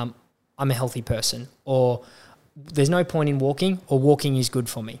I'm a healthy person, or there's no point in walking, or walking is good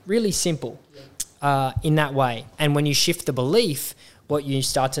for me. Really simple in that way. And when you shift the belief, what you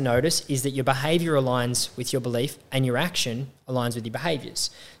start to notice is that your behavior aligns with your belief and your action aligns with your behaviors.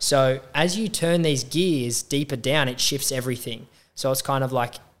 So as you turn these gears deeper down, it shifts everything. So it's kind of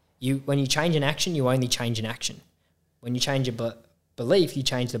like when you change an action, you only change an action. When you change a belief, you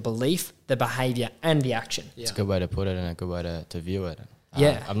change the belief, the behavior, and the action. Yeah. It's a good way to put it and a good way to view it.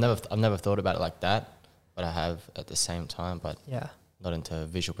 Yeah. I've never thought about it like that, but I have at the same time, but not into a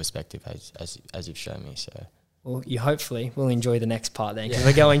visual perspective as you've shown me. So, well, you hopefully will enjoy the next part then, because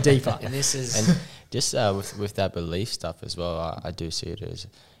we're going deeper. And this is, and just with that belief stuff as well, I do see it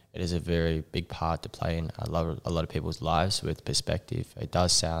as a very big part to play in a lot of people's lives with perspective. It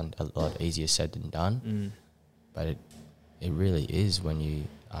does sound a lot easier said than done, but it really is when you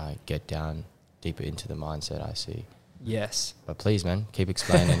get down deeper into the mindset. I see. Yes. But please, man, keep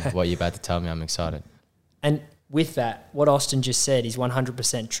explaining what you're about to tell me. I'm excited. And with that, what Austin just said is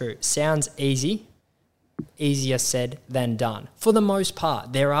 100% true. Sounds easy, easier said than done. For the most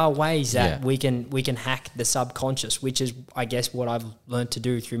part, there are ways that Yeah. we can hack the subconscious, which is, I guess, what I've learned to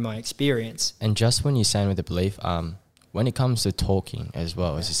do through my experience. And just when you're saying with the belief, when it comes to talking as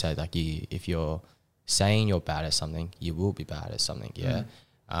well, as you said, like if you're saying you're bad at something, you will be bad at something. Yeah.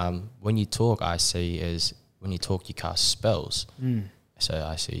 When you talk, I see is when you talk, you cast spells. So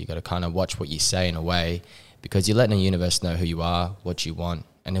I see you got to kind of watch what you say in a way, because you're letting the universe know who you are, what you want,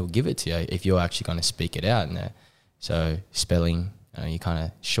 and it will give it to you if you're actually going to speak it out in there. So spelling, you kind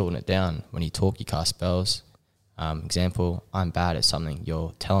of shorten it down. When you talk, you cast spells. Example, I'm bad at something.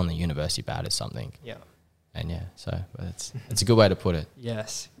 You're telling the universe you're bad at something. Yeah. And so it's a good way to put it.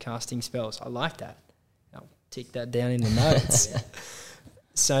 Yes, casting spells. I like that. I'll tick that down in the notes.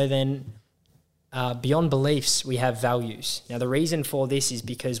 So then, beyond beliefs, we have values. Now, the reason for this is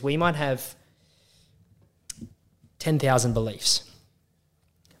because we might have 10,000 beliefs,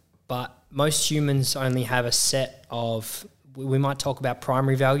 but most humans only have a set of, we might talk about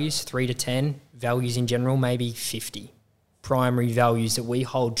primary values, 3 to 10, values in general, maybe 50 primary values that we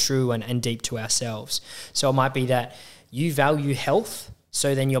hold true and deep to ourselves. So it might be that you value health,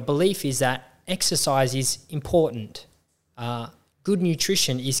 so then your belief is that exercise is important. Good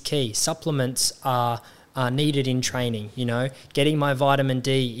nutrition is key. Supplements are needed in training, getting my vitamin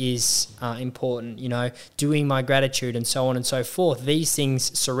D is important, doing my gratitude and so on and so forth. These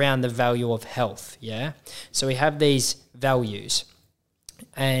things surround the value of health, yeah? So we have these values,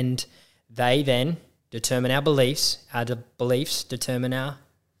 and they then determine our beliefs determine our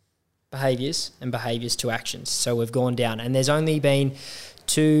behaviours, and behaviours to actions. So we've gone down, and there's only been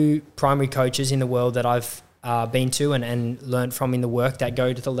 2 primary coaches in the world that I've been to and learned from in the work that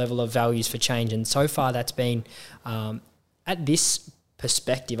go to the level of values for change. And so far that's been, at this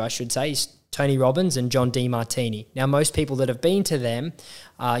perspective, I should say, is Tony Robbins and John DeMartini. Now, most people that have been to them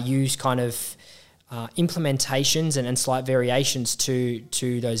use kind of implementations and slight variations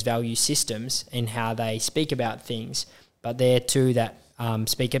to those value systems in how they speak about things, but they're 2 that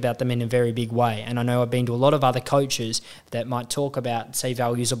speak about them in a very big way. And I know I've been to a lot of other coaches that might talk about, say,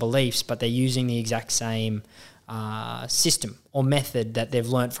 values or beliefs, but they're using the exact same system or method that they've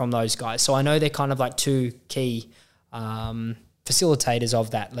learnt from those guys. So I know they're kind of like 2 key facilitators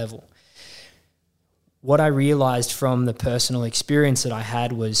of that level. What I realised from the personal experience that I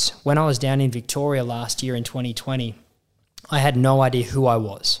had was when I was down in Victoria last year in 2020, I had no idea who I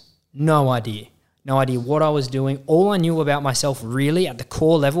was. No idea what I was doing. All I knew about myself really at the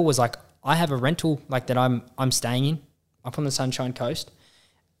core level was like, I have a rental like that I'm staying in up on the Sunshine Coast,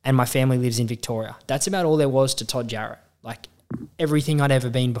 and my family lives in Victoria. That's about all there was to Todd Jarratt. Like everything I'd ever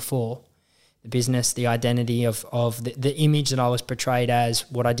been before, the business, the identity of the image that I was portrayed as,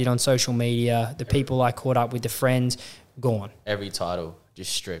 what I did on social media, the people I caught up with, the friends, gone. Every title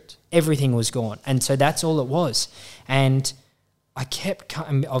just stripped. Everything was gone. And so that's all it was. And I kept,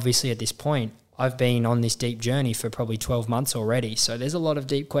 obviously at this point, I've been on this deep journey for probably 12 months already. So there's a lot of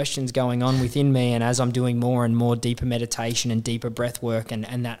deep questions going on within me. And as I'm doing more and more deeper meditation and deeper breath work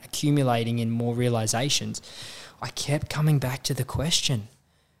and that accumulating in more realizations, I kept coming back to the question,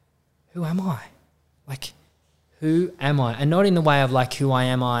 who am I? Like, who am I? And not in the way of like, who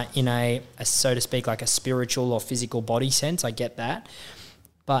am I in a so to speak, like a spiritual or physical body sense. I get that.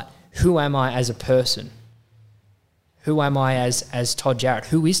 But who am I as a person? Who am I as Todd Jarratt?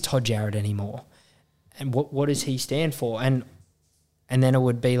 Who is Todd Jarratt anymore? And what does he stand for? And then it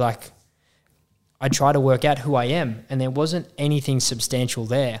would be like, I try to work out who I am, and there wasn't anything substantial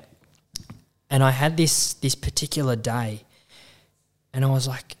there. And I had this particular day, and I was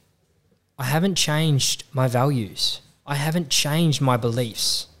like, I haven't changed my values. I haven't changed my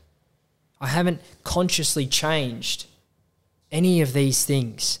beliefs. I haven't consciously changed any of these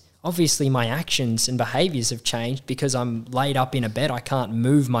things. Obviously, my actions and behaviours have changed because I'm laid up in a bed. I can't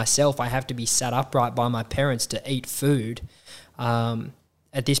move myself. I have to be sat upright by my parents to eat food.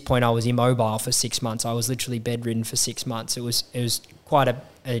 At this point, I was immobile for 6 months. I was literally bedridden for 6 months. It was quite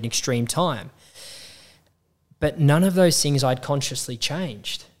an extreme time. But none of those things I'd consciously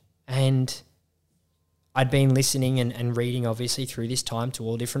changed. And I'd been listening and reading, obviously, through this time to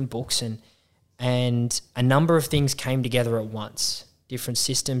all different books, and a number of things came together at once. Different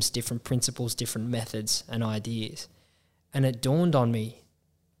systems, different principles, different methods and ideas. And it dawned on me,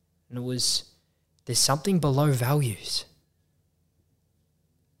 and it was, there's something below values.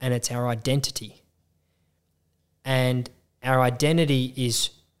 And it's our identity. And our identity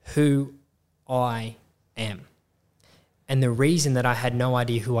is who I am. And the reason that I had no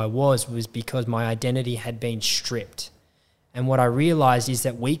idea who I was because my identity had been stripped. And what I realized is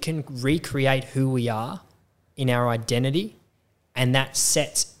that we can recreate who we are in our identity, and that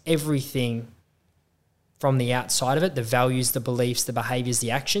sets everything from the outside of it, the values, the beliefs, the behaviors,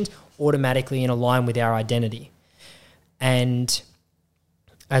 the actions, automatically in align with our identity. And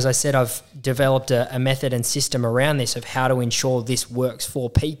as I said, I've developed a method and system around this of how to ensure this works for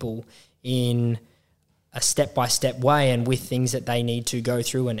people in a step-by-step way and with things that they need to go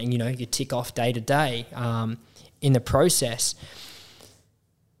through and you know, you tick off day to day in the process.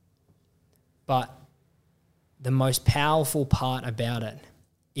 But the most powerful part about it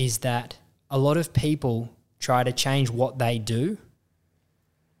is that a lot of people try to change what they do,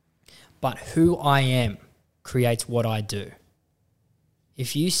 but who I am creates what I do.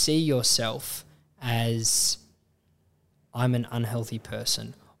 If you see yourself as I'm an unhealthy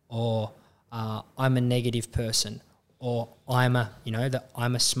person, or I'm a negative person, or I'm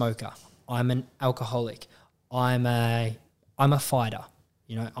a smoker, I'm an alcoholic, I'm a fighter,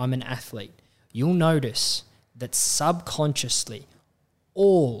 you know, I'm an athlete, you'll notice that subconsciously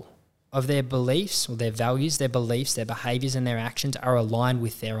all of their beliefs or their values, their beliefs, their behaviors and their actions are aligned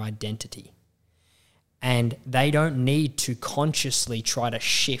with their identity. And they don't need to consciously try to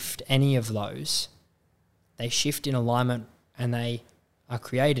shift any of those. They shift in alignment and they are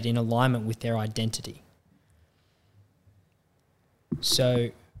created in alignment with their identity. So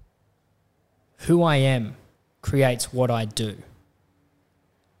who I am creates what I do.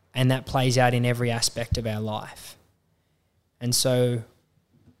 And that plays out in every aspect of our life. And so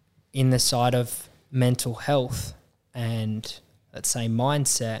in the side of mental health and, let's say,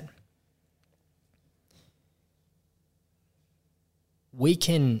 mindset, we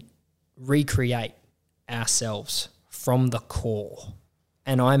can recreate ourselves from the core.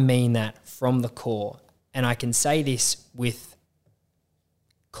 And I mean that from the core. And I can say this with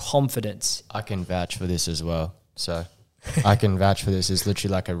confidence. I can vouch for this as well. So I can vouch for this. It's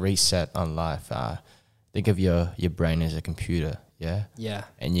literally like a reset on life. Think of your brain as a computer, yeah? Yeah.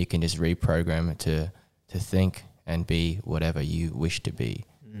 And you can just reprogram it to think and be whatever you wish to be.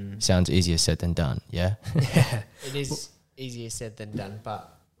 Sounds easier said than done, yeah? Yeah. It is easier said than done,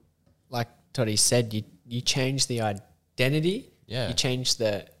 but like Toddy said, you change the identity, you change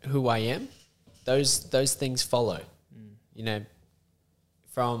the who I am, those things follow. You know,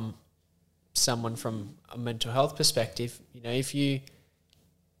 from someone from a mental health perspective, you know, if you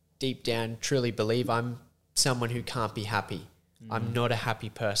deep down truly believe I'm someone who can't be happy, I'm not a happy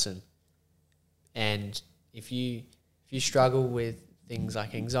person, and if you struggle with things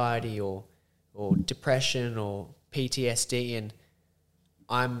like anxiety or depression or PTSD, and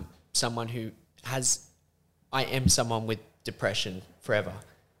I am someone with depression forever,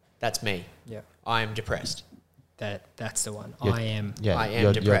 that's me. Yeah, I am depressed. That's the one. I am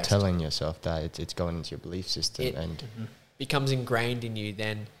depressed. You're telling yourself that it's going into your belief system. It and becomes ingrained in you.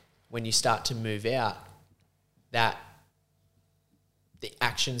 Then when you start to move out, that the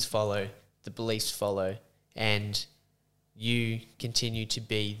actions follow, the beliefs follow, and you continue to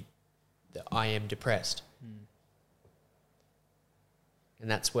be the I am depressed. And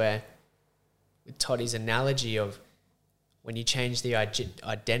that's where, with Toddy's analogy of when you change the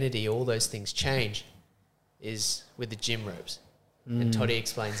identity, all those things change, is with the gym ropes. And Toddy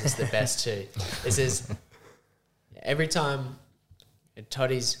explains this the best too. This is every time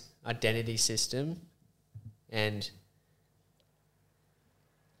Toddy's identity system and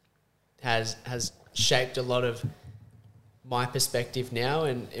has shaped a lot of my perspective now,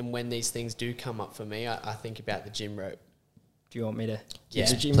 and when these things do come up for me, I think about the gym rope. Do you want me to give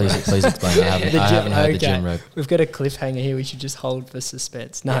the gym rope? Please explain. I haven't heard the gym rope. We've got a cliffhanger here we should just hold for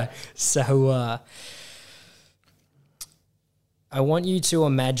suspense. No. Yeah. So I want you to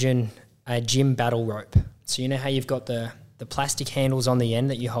imagine a gym battle rope. So you know how you've got the plastic handles on the end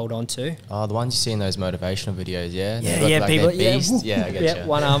that you hold on to? Oh, the ones you see in those motivational videos, yeah? Yeah, people, I get you.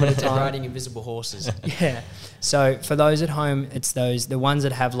 One arm at a time. Riding invisible horses. Yeah. So for those at home, it's the ones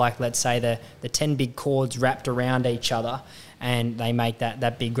that have, like, let's say the 10 big cords wrapped around each other, and they make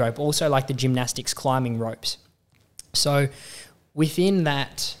that big rope. Also like the gymnastics climbing ropes. So within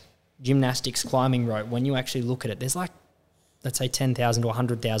that gymnastics climbing rope, when you actually look at it, there's like, let's say 10,000 to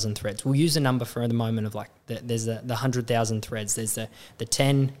 100,000 threads. We'll use a number for the moment of like, there's the 100,000 threads. There's the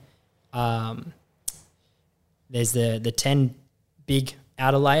 10, there's the 10 big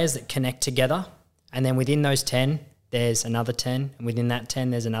outer layers that connect together. And then within those 10, there's another 10. And within that 10,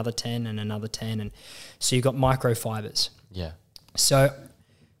 there's another 10 and another 10. And so you've got microfibers. Yeah. So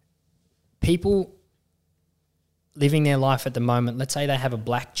people living their life at the moment, let's say they have a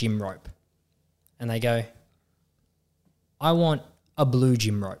black gym rope and they go, I want a blue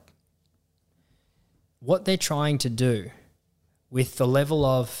gym rope. What they're trying to do with the level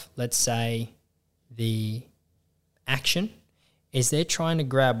of, let's say, the action is they're trying to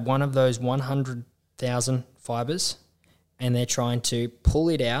grab one of those 100,000 10,000 fibers, and they're trying to pull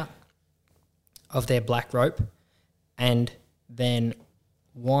it out of their black rope and then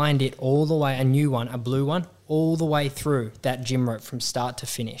wind it all the way, a new one, a blue one, all the way through that gym rope from start to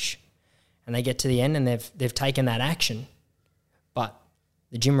finish. And they get to the end and they've taken that action, but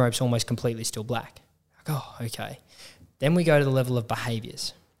the gym rope's almost completely still black. Like, oh, okay. Then we go to the level of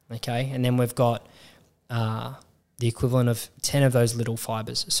behaviours, okay? And then we've got the equivalent of 10 of those little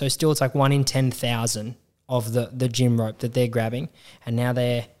fibres. So still it's like 1 in 10,000 of the gym rope that they're grabbing, and now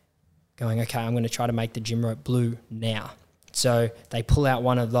they're going, okay, I'm going to try to make the gym rope blue now. So they pull out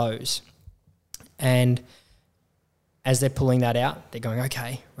one of those, and as they're pulling that out, they're going,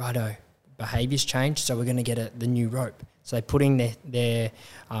 okay, righto, behaviours change, so we're going to get the new rope. So they're putting their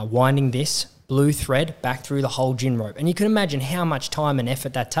winding this blue thread back through the whole gym rope. And you can imagine how much time and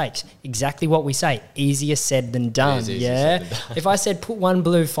effort that takes. Exactly what we say, easier said than done. Yeah. If I said put one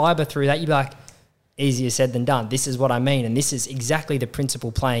blue fibre through that, you'd be like, easier said than done. This is what I mean. And this is exactly the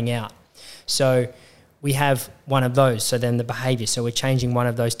principle playing out. So we have one of those. So then the behaviour. So we're changing one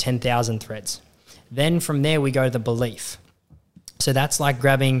of those 10,000 threads. Then from there we go to the belief. So that's like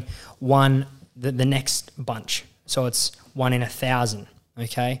grabbing the next bunch. So it's 1 in 1,000.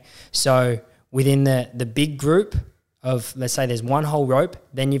 Okay. So within the big group of, let's say there's one whole rope,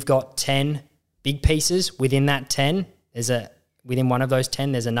 then you've got 10 big pieces. Within that 10, within one of those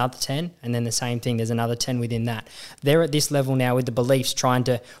 10, there's another 10, and then the same thing, there's another 10 within that. They're at this level now with the beliefs, trying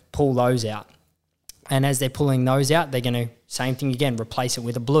to pull those out. And as they're pulling those out, they're going to, same thing again, replace it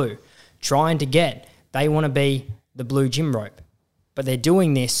with a blue. They want to be the blue gym rope. But they're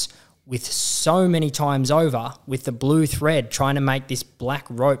doing this with so many times over with the blue thread, trying to make this black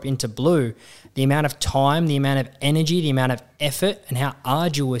rope into blue. The amount of time, the amount of energy, the amount of effort, and how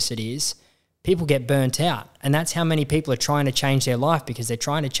arduous it is, people get burnt out. And that's how many people are trying to change their life, because they're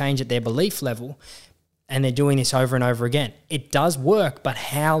trying to change at their belief level, and they're doing this over and over again. It does work, but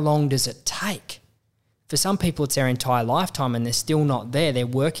how long does it take? For some people, it's their entire lifetime and they're still not there. They're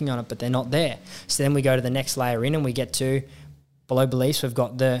working on it, but they're not there. So then we go to the next layer in, and we get to below beliefs. We've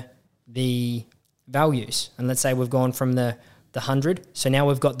got the values. And let's say we've gone from the 100. So now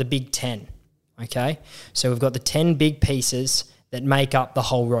we've got the big 10. Okay. So we've got the 10 big pieces that make up the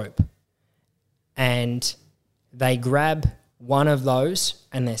whole rope. And they grab one of those,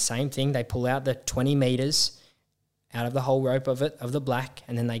 and the same thing. They pull out the 20 meters out of the whole rope of the black,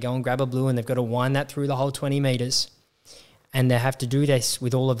 and then they go and grab a blue, and they've got to wind that through the whole 20 meters. And they have to do this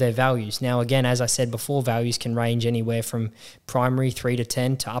with all of their values. Now, again, as I said before, values can range anywhere from primary 3 to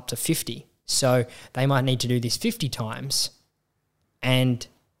 10 to up to 50. So they might need to do this 50 times. And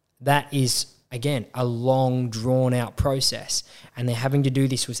that is, again, a long, drawn-out process. And they're having to do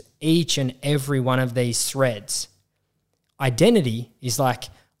this with each and every one of these threads. Identity is like,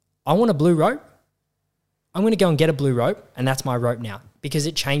 I want a blue rope. I'm going to go and get a blue rope, and that's my rope now, because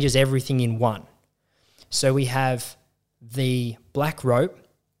it changes everything in one. So we have the black rope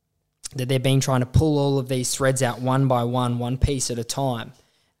that they've been trying to pull all of these threads out one by one piece at a time,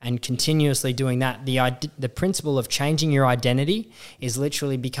 and continuously doing that. The principle of changing your identity is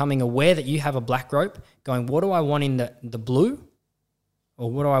literally becoming aware that you have a black rope, going, what do I want in the blue? Or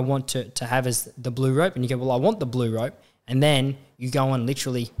what do I want to have as the blue rope? And you go, well, I want the blue rope. And then you go and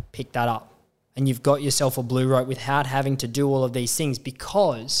literally pick that up. And you've got yourself a blue rope without having to do all of these things,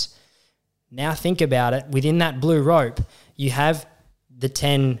 because now think about it. Within that blue rope, you have the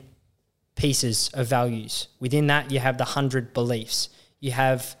 10 pieces of values. Within that, you have the 100 beliefs. You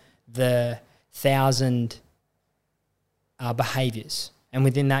have the 1,000 behaviors. And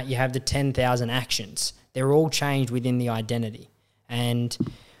within that, you have the 10,000 actions. They're all changed within the identity. And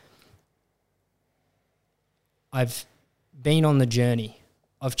I've been on the journey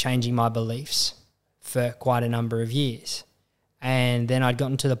of changing my beliefs for quite a number of years. And then I'd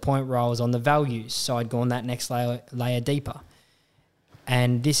gotten to the point where I was on the values, so I'd gone that next layer deeper.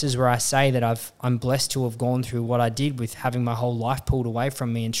 And this is where I say that I'm blessed to have gone through what I did with having my whole life pulled away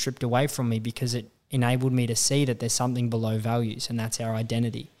from me and stripped away from me, because it enabled me to see that there's something below values, and that's our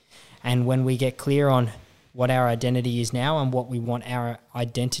identity. And when we get clear on what our identity is now and what we want our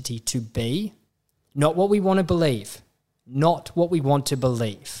identity to be, not what we want to believe, not what we want to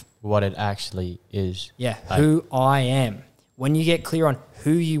believe. What it actually is. Yeah, who I am. When you get clear on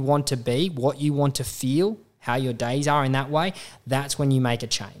who you want to be, what you want to feel, how your days are in that way, that's when you make a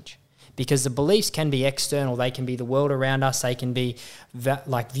change. Because the beliefs can be external. They can be the world around us. They can be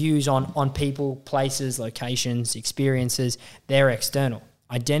like views on people, places, locations, experiences. They're external.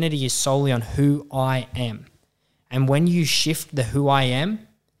 Identity is solely on who I am. And when you shift the who I am,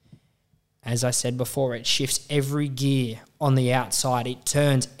 as I said before, it shifts every gear on the outside. It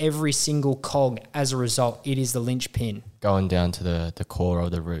turns every single cog as a result. It is the linchpin. Going down to the core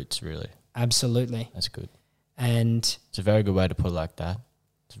of the roots, really. Absolutely. That's good. And It's a very good way to put it like that.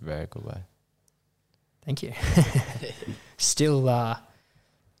 It's a very good way. thank you. Still,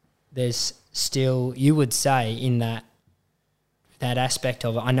 there's still, you would say, in that aspect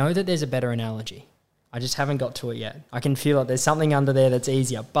of it. I know that there's a better analogy. I just haven't got to it yet. I can feel it. There's something under there that's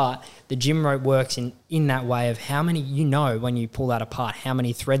easier. But the gym rope works in that way of how many, when you pull that apart, how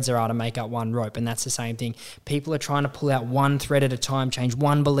many threads there are to make up one rope. And that's the same thing. People are trying to pull out one thread at a time, change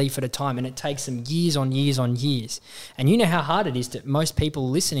one belief at a time, and it takes them years on years on years. And you know how hard it is that most people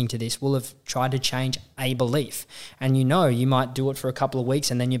listening to this will have tried to change a belief. And you might do it for a couple of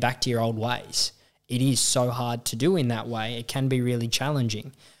weeks and then you're back to your old ways. It is so hard to do in that way. It can be really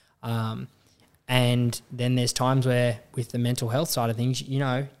challenging. And then there's times where with the mental health side of things,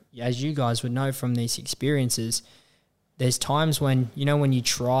 as you guys would know from these experiences, there's times when, when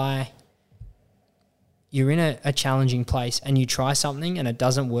you're in a challenging place and you try something and it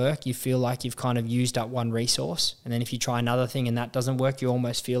doesn't work, you feel like you've kind of used up one resource. And then if you try another thing and that doesn't work, you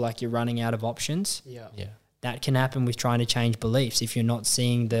almost feel like you're running out of options. Yeah. That can happen with trying to change beliefs if you're not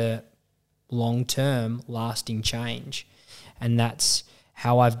seeing the long-term lasting change. And that's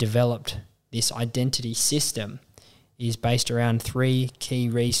how I've developed this identity system, is based around 3 key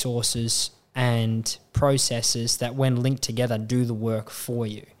resources and processes that, when linked together, do the work for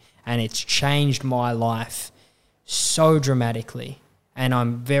you. And it's changed my life so dramatically. And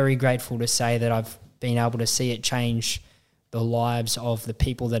I'm very grateful to say that I've been able to see it change the lives of the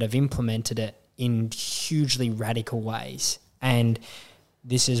people that have implemented it in hugely radical ways. And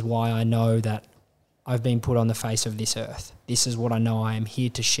this is why I know that I've been put on the face of this earth. This is what I know I am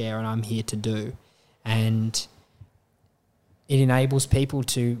here to share and I'm here to do. And it enables people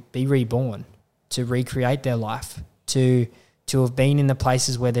to be reborn, to recreate their life, to have been in the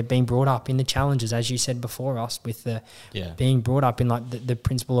places where they've been brought up, in the challenges, as you said before, us with the being brought up in like the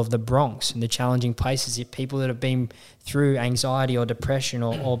principle of the Bronx and the challenging places. If people that have been through anxiety or depression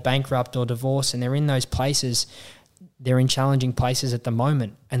or bankrupt or divorce, and they're in those places, they're in challenging places at the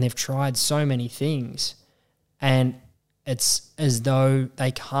moment and they've tried so many things, and it's as though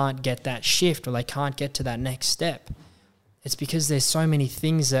they can't get that shift or they can't get to that next step. It's because there's so many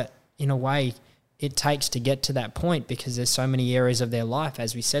things that, in a way, it takes to get to that point, because there's so many areas of their life.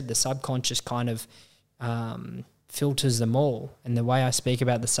 As we said, the subconscious kind of filters them all. And the way I speak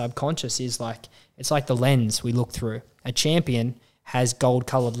about the subconscious is like, it's like the lens we look through. A champion has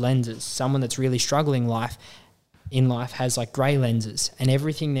gold-coloured lenses. Someone that's really struggling in life has like grey lenses, and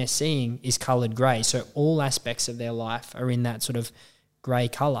everything they're seeing is coloured grey. So all aspects of their life are in that sort of grey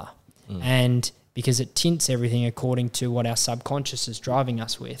colour. And because it tints everything according to what our subconscious is driving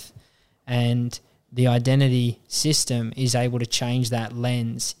us with. And the identity system is able to change that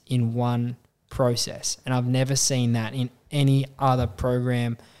lens in one process. And I've never seen that in any other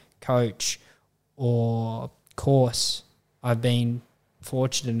program, coach, or course I've been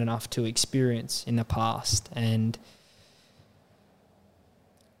fortunate enough to experience in the past. And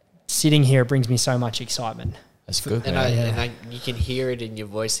sitting here, it brings me so much excitement. That's good, And you can hear it in your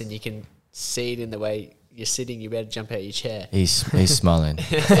voice, and you can see it in the way you're sitting. You're about to jump out of your chair. He's smiling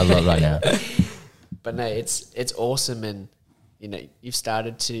a lot right now. But no, it's awesome, and you've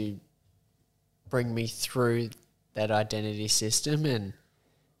started to bring me through that identity system and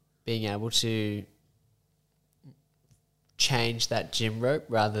being able to change that gym rope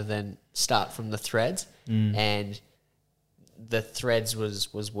rather than start from the threads. And the threads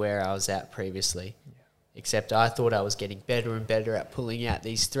was where I was at previously. Except I thought I was getting better and better at pulling out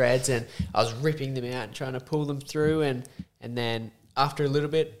these threads, and I was ripping them out and trying to pull them through, and then after a little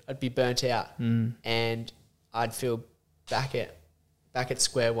bit I'd be burnt out and I'd feel back at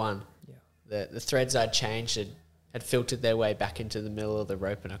square one. The threads I'd changed had filtered their way back into the middle of the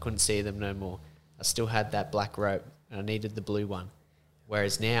rope, and I couldn't see them no more. I still had that black rope and I needed the blue one.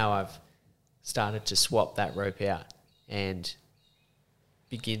 Whereas now I've started to swap that rope out and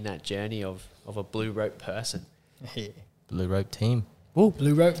begin that journey of a blue rope person. Blue rope team. Woo,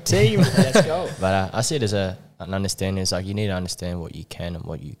 blue rope team. Let's go. But I see it as an understanding. It's like you need to understand what you can and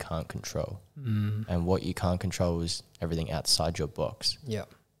what you can't control. And what you can't control is everything outside your box. Yeah.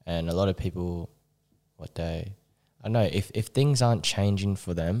 And a lot of people, I don't know, if things aren't changing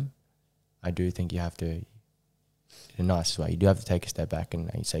for them, I do think you have to, in a nice way, you do have to take a step back and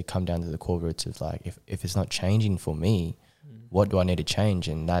you say, come down to the core roots of like, if it's not changing for me, what do I need to change?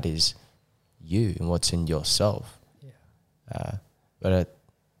 And that is you and what's in yourself. Yeah. But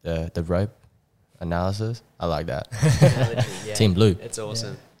the rope analysis, I like that. Yeah. Team Blue. It's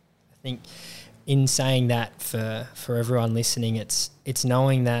awesome. I think in saying that, for everyone listening, it's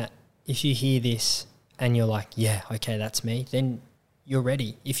knowing that if you hear this and you're like, yeah, okay, that's me, then you're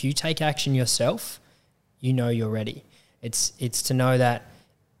ready. If you take action yourself, you know you're ready. It's to know that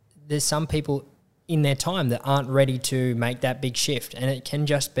there's some people in their time that aren't ready to make that big shift, and it can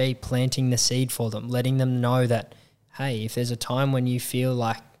just be planting the seed for them, letting them know that, hey, if there's a time when you feel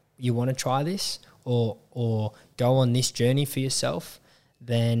like you want to try this or go on this journey for yourself,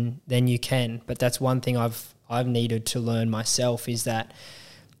 then you can. But that's one thing I've needed to learn myself, is that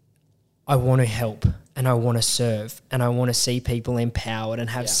I want to help and I want to serve and I want to see people empowered and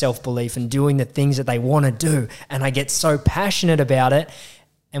have self-belief and doing the things that they want to do. And I get so passionate about it.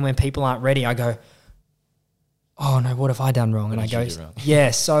 And when people aren't ready, I go, oh no, what have I done wrong? And I go,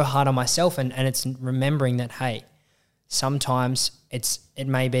 so hard on myself. And it's remembering that, hey, sometimes it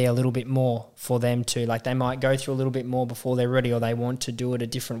may be a little bit more for them to, like, they might go through a little bit more before they're ready, or they want to do it a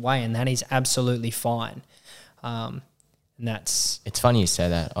different way, and that is absolutely fine. And it's funny you say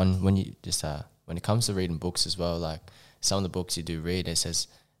that when you just when it comes to reading books as well. Like, some of the books you do read, it says,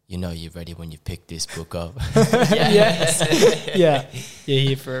 you know, you're ready when you pick this book up. You're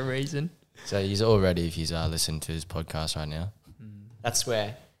here for a reason. So he's all ready if he's listening to his podcast right now. That's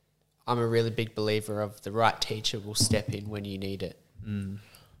where I'm a really big believer of the right teacher will step in when you need it.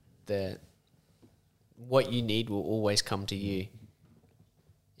 What you need will always come to you.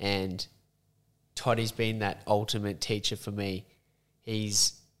 And Toddy's been that ultimate teacher for me.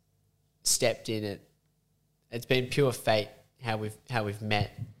 He's stepped in it. It's been pure fate how we've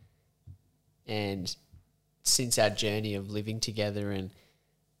met. And since our journey of living together and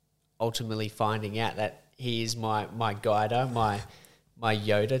ultimately finding out that he is my guider, my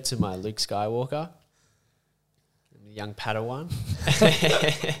Yoda to my Luke Skywalker, the young Padawan.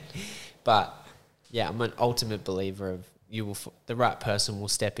 But yeah, I'm an ultimate believer of the right person will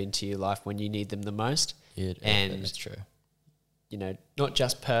step into your life when you need them the most. Yeah, and that's true. You know, not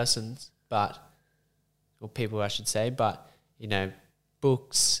just persons, or people I should say, but, you know,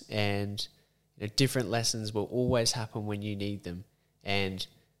 books and, you know, different lessons will always happen when you need them. And,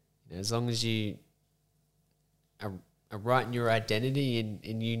 you know, as long as you are right in your identity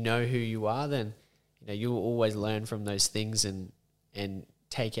and you know who you are, then, you know, you will always learn from those things and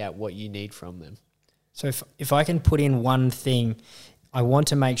take out what you need from them. So if I can put in one thing, I want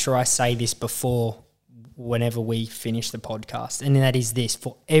to make sure I say this before whenever we finish the podcast, and that is this: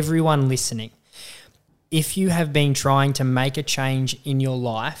 for everyone listening, if you have been trying to make a change in your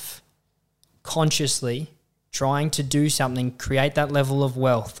life, consciously trying to do something, create that level of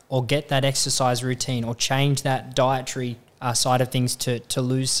wealth, or get that exercise routine, or change that dietary side of things to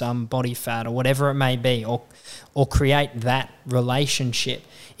lose some body fat, or whatever it may be, or create that relationship,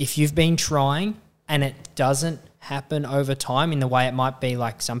 if you've been trying and it doesn't happen over time in the way it might be,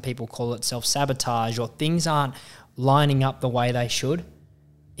 like some people call it self-sabotage, or things aren't lining up the way they should,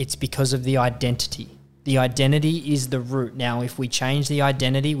 it's because of the identity. The identity is the root. Now, if we change the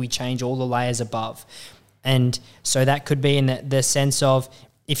identity, we change all the layers above. And so that could be in the sense of,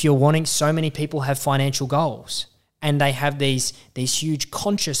 if you're wanting, so many people have financial goals and they have these huge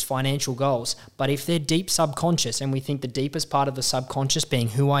conscious financial goals. But if they're deep subconscious, and we think the deepest part of the subconscious being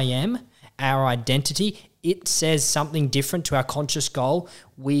who I am, our identity, it says something different to our conscious goal,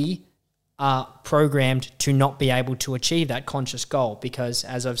 we are programmed to not be able to achieve that conscious goal. Because,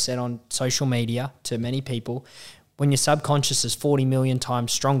 as I've said on social media to many people, when your subconscious is 40 million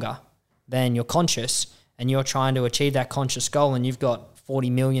times stronger than your conscious, and you're trying to achieve that conscious goal, and you've got 40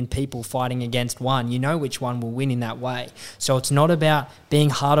 million people fighting against one, you know which one will win in that way. So it's not about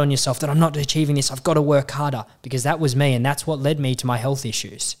being hard on yourself that I'm not achieving this, I've got to work harder, because that was me, and that's what led me to my health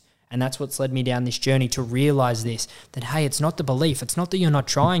issues. And that's what's led me down this journey to realize this, that, hey, it's not the belief. It's not that you're not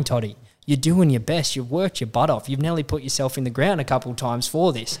trying, Toddy. You're doing your best. You've worked your butt off. You've nearly put yourself in the ground a couple of times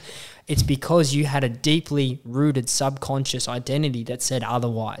for this. It's because you had a deeply rooted subconscious identity that said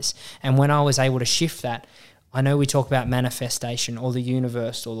otherwise. And when I was able to shift that, I know we talk about manifestation or the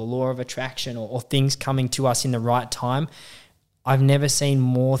universe or the law of attraction or things coming to us in the right time. I've never seen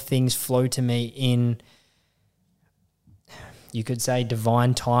more things flow to me in, you could say,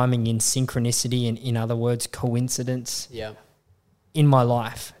 divine timing, in synchronicity, and in other words, coincidence, in my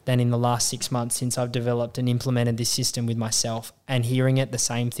life than in the last 6 months since I've developed and implemented this system with myself, and hearing it the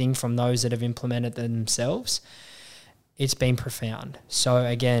same thing from those that have implemented it themselves. It's been profound. So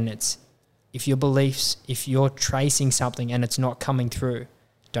again, it's, if your beliefs, if you're tracing something and it's not coming through,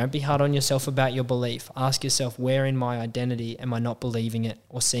 don't be hard on yourself about your belief. Ask yourself, where in my identity am I not believing it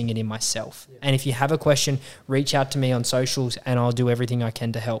or seeing it in myself? Yeah. And if you have a question, reach out to me on socials and I'll do everything I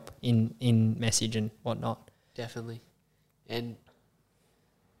can to help in message and whatnot. Definitely. And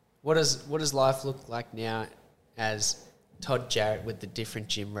what does life look like now as Todd Jarratt with the different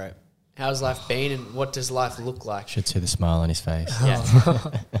gym rope? How's life been, and what does life look like? Should see the smile on his face. Yeah.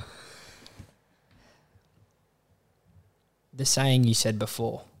 The saying you said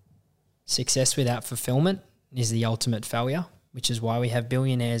before, success without fulfillment is the ultimate failure, which is why we have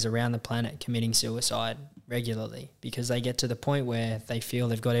billionaires around the planet committing suicide regularly, because they get to the point where they feel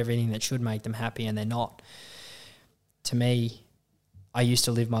they've got everything that should make them happy and they're not. To me, I used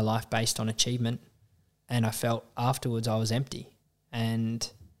to live my life based on achievement, and I felt afterwards I was empty, and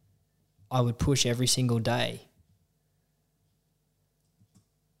I would push every single day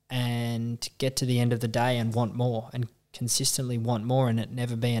and get to the end of the day and want more and consistently want more, and it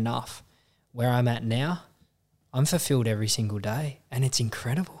never be enough. Where I'm at now, I'm fulfilled every single day, and it's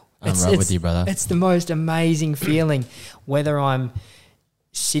incredible. I'm right with you, brother. It's the most amazing feeling. Whether I'm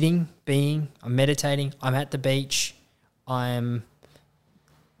sitting, I'm meditating, I'm at the beach, I'm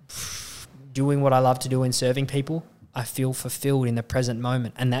doing what I love to do and serving people, I feel fulfilled in the present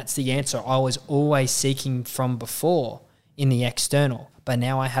moment. And that's the answer I was always seeking from before in the external. But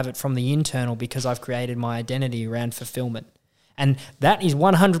now I have it from the internal because I've created my identity around fulfillment. And that is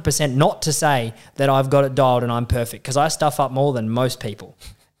 100% not to say that I've got it dialed and I'm perfect, because I stuff up more than most people.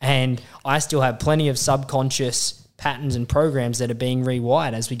 And I still have plenty of subconscious patterns and programs that are being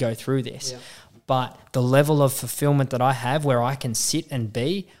rewired as we go through this. Yeah. But the level of fulfillment that I have where I can sit and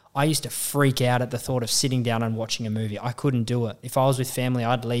be, I used to freak out at the thought of sitting down and watching a movie. I couldn't do it. If I was with family,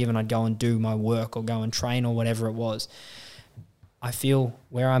 I'd leave and I'd go and do my work or go and train or whatever it was. I feel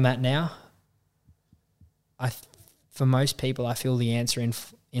where I'm at now, for most people, I feel the answer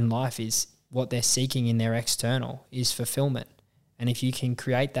in life is what they're seeking in their external is fulfillment. And if you can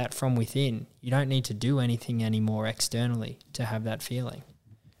create that from within, you don't need to do anything anymore externally to have that feeling.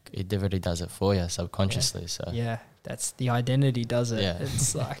 It already does it for you subconsciously. Yeah. So yeah, that's the identity does it. Yeah.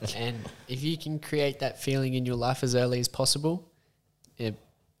 It's like, And if you can create that feeling in your life as early as possible,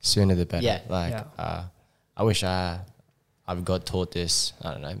 sooner the better. Yeah. I wish I've got taught this,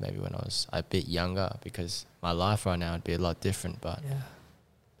 I don't know, maybe when I was a bit younger, because my life right now would be a lot different, but yeah.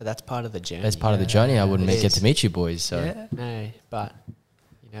 But that's part of the journey. that's part of the journey. I wouldn't get to meet you boys. So Yeah. No, but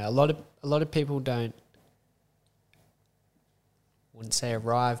a lot of people wouldn't say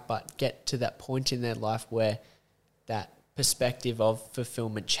arrive, but get to that point in their life where that perspective of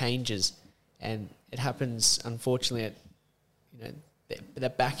fulfillment changes, and it happens unfortunately at the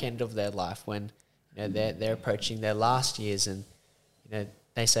back end of their life when they're approaching their last years, and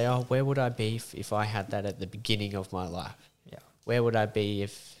they say, oh, where would I be if I had that at the beginning of my life? Yeah. Where would I be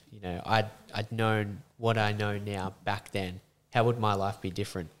if I'd known what I know now back then? How would my life be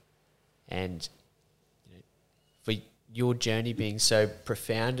different? And for your journey being so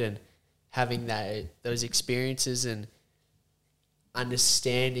profound and having those experiences and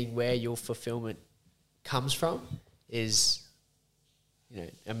understanding where your fulfillment comes from is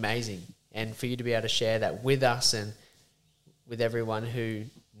amazing. And for you to be able to share that with us and with everyone who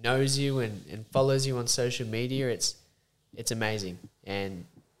knows you and follows you on social media, it's amazing. And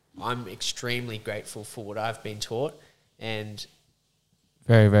I'm extremely grateful for what I've been taught, and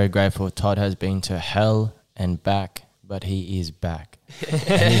very, very grateful. Todd has been to hell and back, but he is back.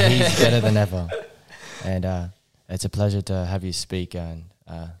 And he's better than ever. And it's a pleasure to have you speak and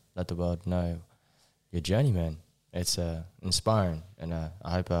let the world know your journey, man. It's inspiring, and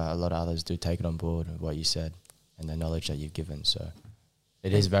I hope a lot of others do take it on board with what you said and the knowledge that you've given. So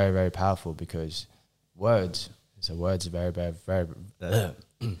it is very, very powerful, because words are very, very, very,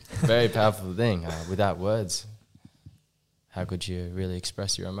 very powerful thing. Without words, how could you really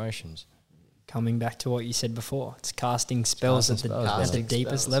express your emotions? Coming back to what you said before, it's casting spells at the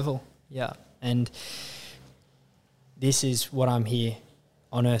deepest level. Yeah. And this is what I'm here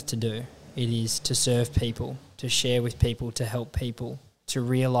on earth to do. It is to serve people, to share with people, to help people, to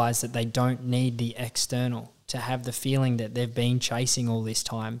realise that they don't need the external, to have the feeling that they've been chasing all this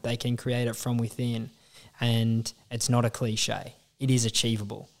time. They can create it from within, and it's not a cliche. It is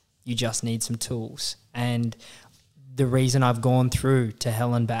achievable. You just need some tools. And the reason I've gone through to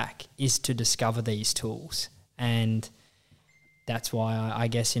hell and back is to discover these tools. And that's why I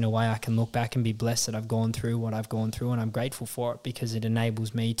guess in a way I can look back and be blessed that I've gone through what I've gone through, and I'm grateful for it, because it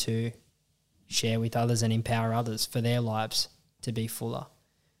enables me to share with others and empower others for their lives to be fuller.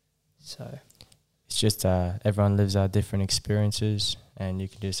 So it's just everyone lives our different experiences, and you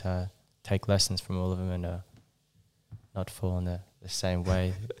can just take lessons from all of them and not fall in the same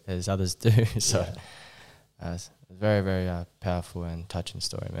way as others do. So it's a very, very powerful and touching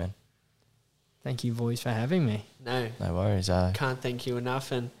story, man. Thank you, boys, for having me. No, No worries. can't thank you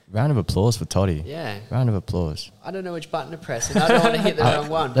enough. And Round of applause for Toddy. yeah, Round of applause. I don't know which button to press, and I don't want to hit the wrong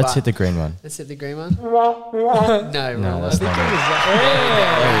one. Let's but hit the green one. Let's hit the green one. No, wrong No, one. that's not it. There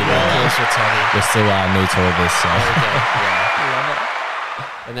we go. Applause for Toddy. We're still new to all this. So. There we go. Yeah.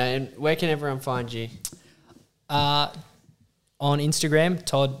 Love it. And where can everyone find you? On Instagram,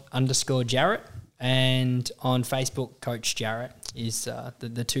 Todd_Jarratt, and on Facebook, Coach Jarratt is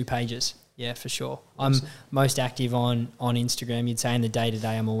the 2 pages. Yeah, for sure. Awesome. I'm most active on Instagram. You'd say in the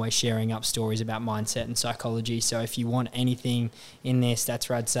day-to-day, I'm always sharing up stories about mindset and psychology. So if you want anything in this, that's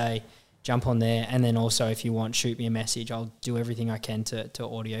where I'd say jump on there. And then also if you want, shoot me a message. I'll do everything I can to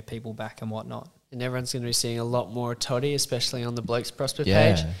audio people back and whatnot. And everyone's going to be seeing a lot more of Toddy, especially on the Blokes Prosper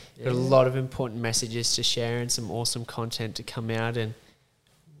Yeah. page. Got a lot of important messages to share and some awesome content to come out, and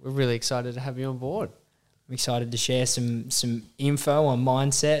we're really excited to have you on board. I'm excited to share some info on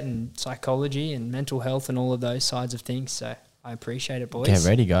mindset and psychology and mental health and all of those sides of things. So I appreciate it, boys. Get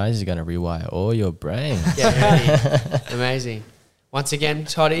ready, guys. You're going to rewire all your brain. Get ready. Amazing. Once again,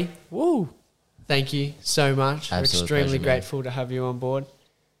 Toddy, woo! Thank you so much. Absolute We're extremely pleasure, man. grateful to have you on board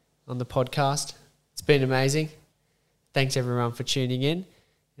on the podcast. It's been amazing. Thanks everyone for tuning in,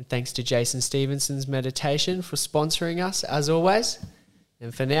 and thanks to Jason Stevenson's Meditation for sponsoring us as always.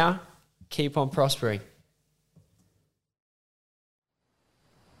 And for now, keep on prospering.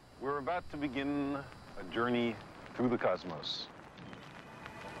 We're about to begin a journey through the cosmos.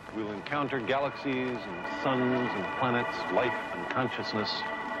 We'll encounter galaxies and suns and planets, life and consciousness,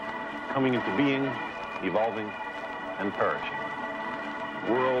 coming into being, evolving, and perishing.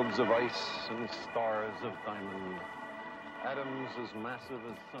 Worlds of ice and stars of diamond, atoms as massive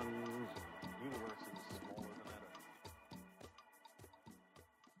as suns.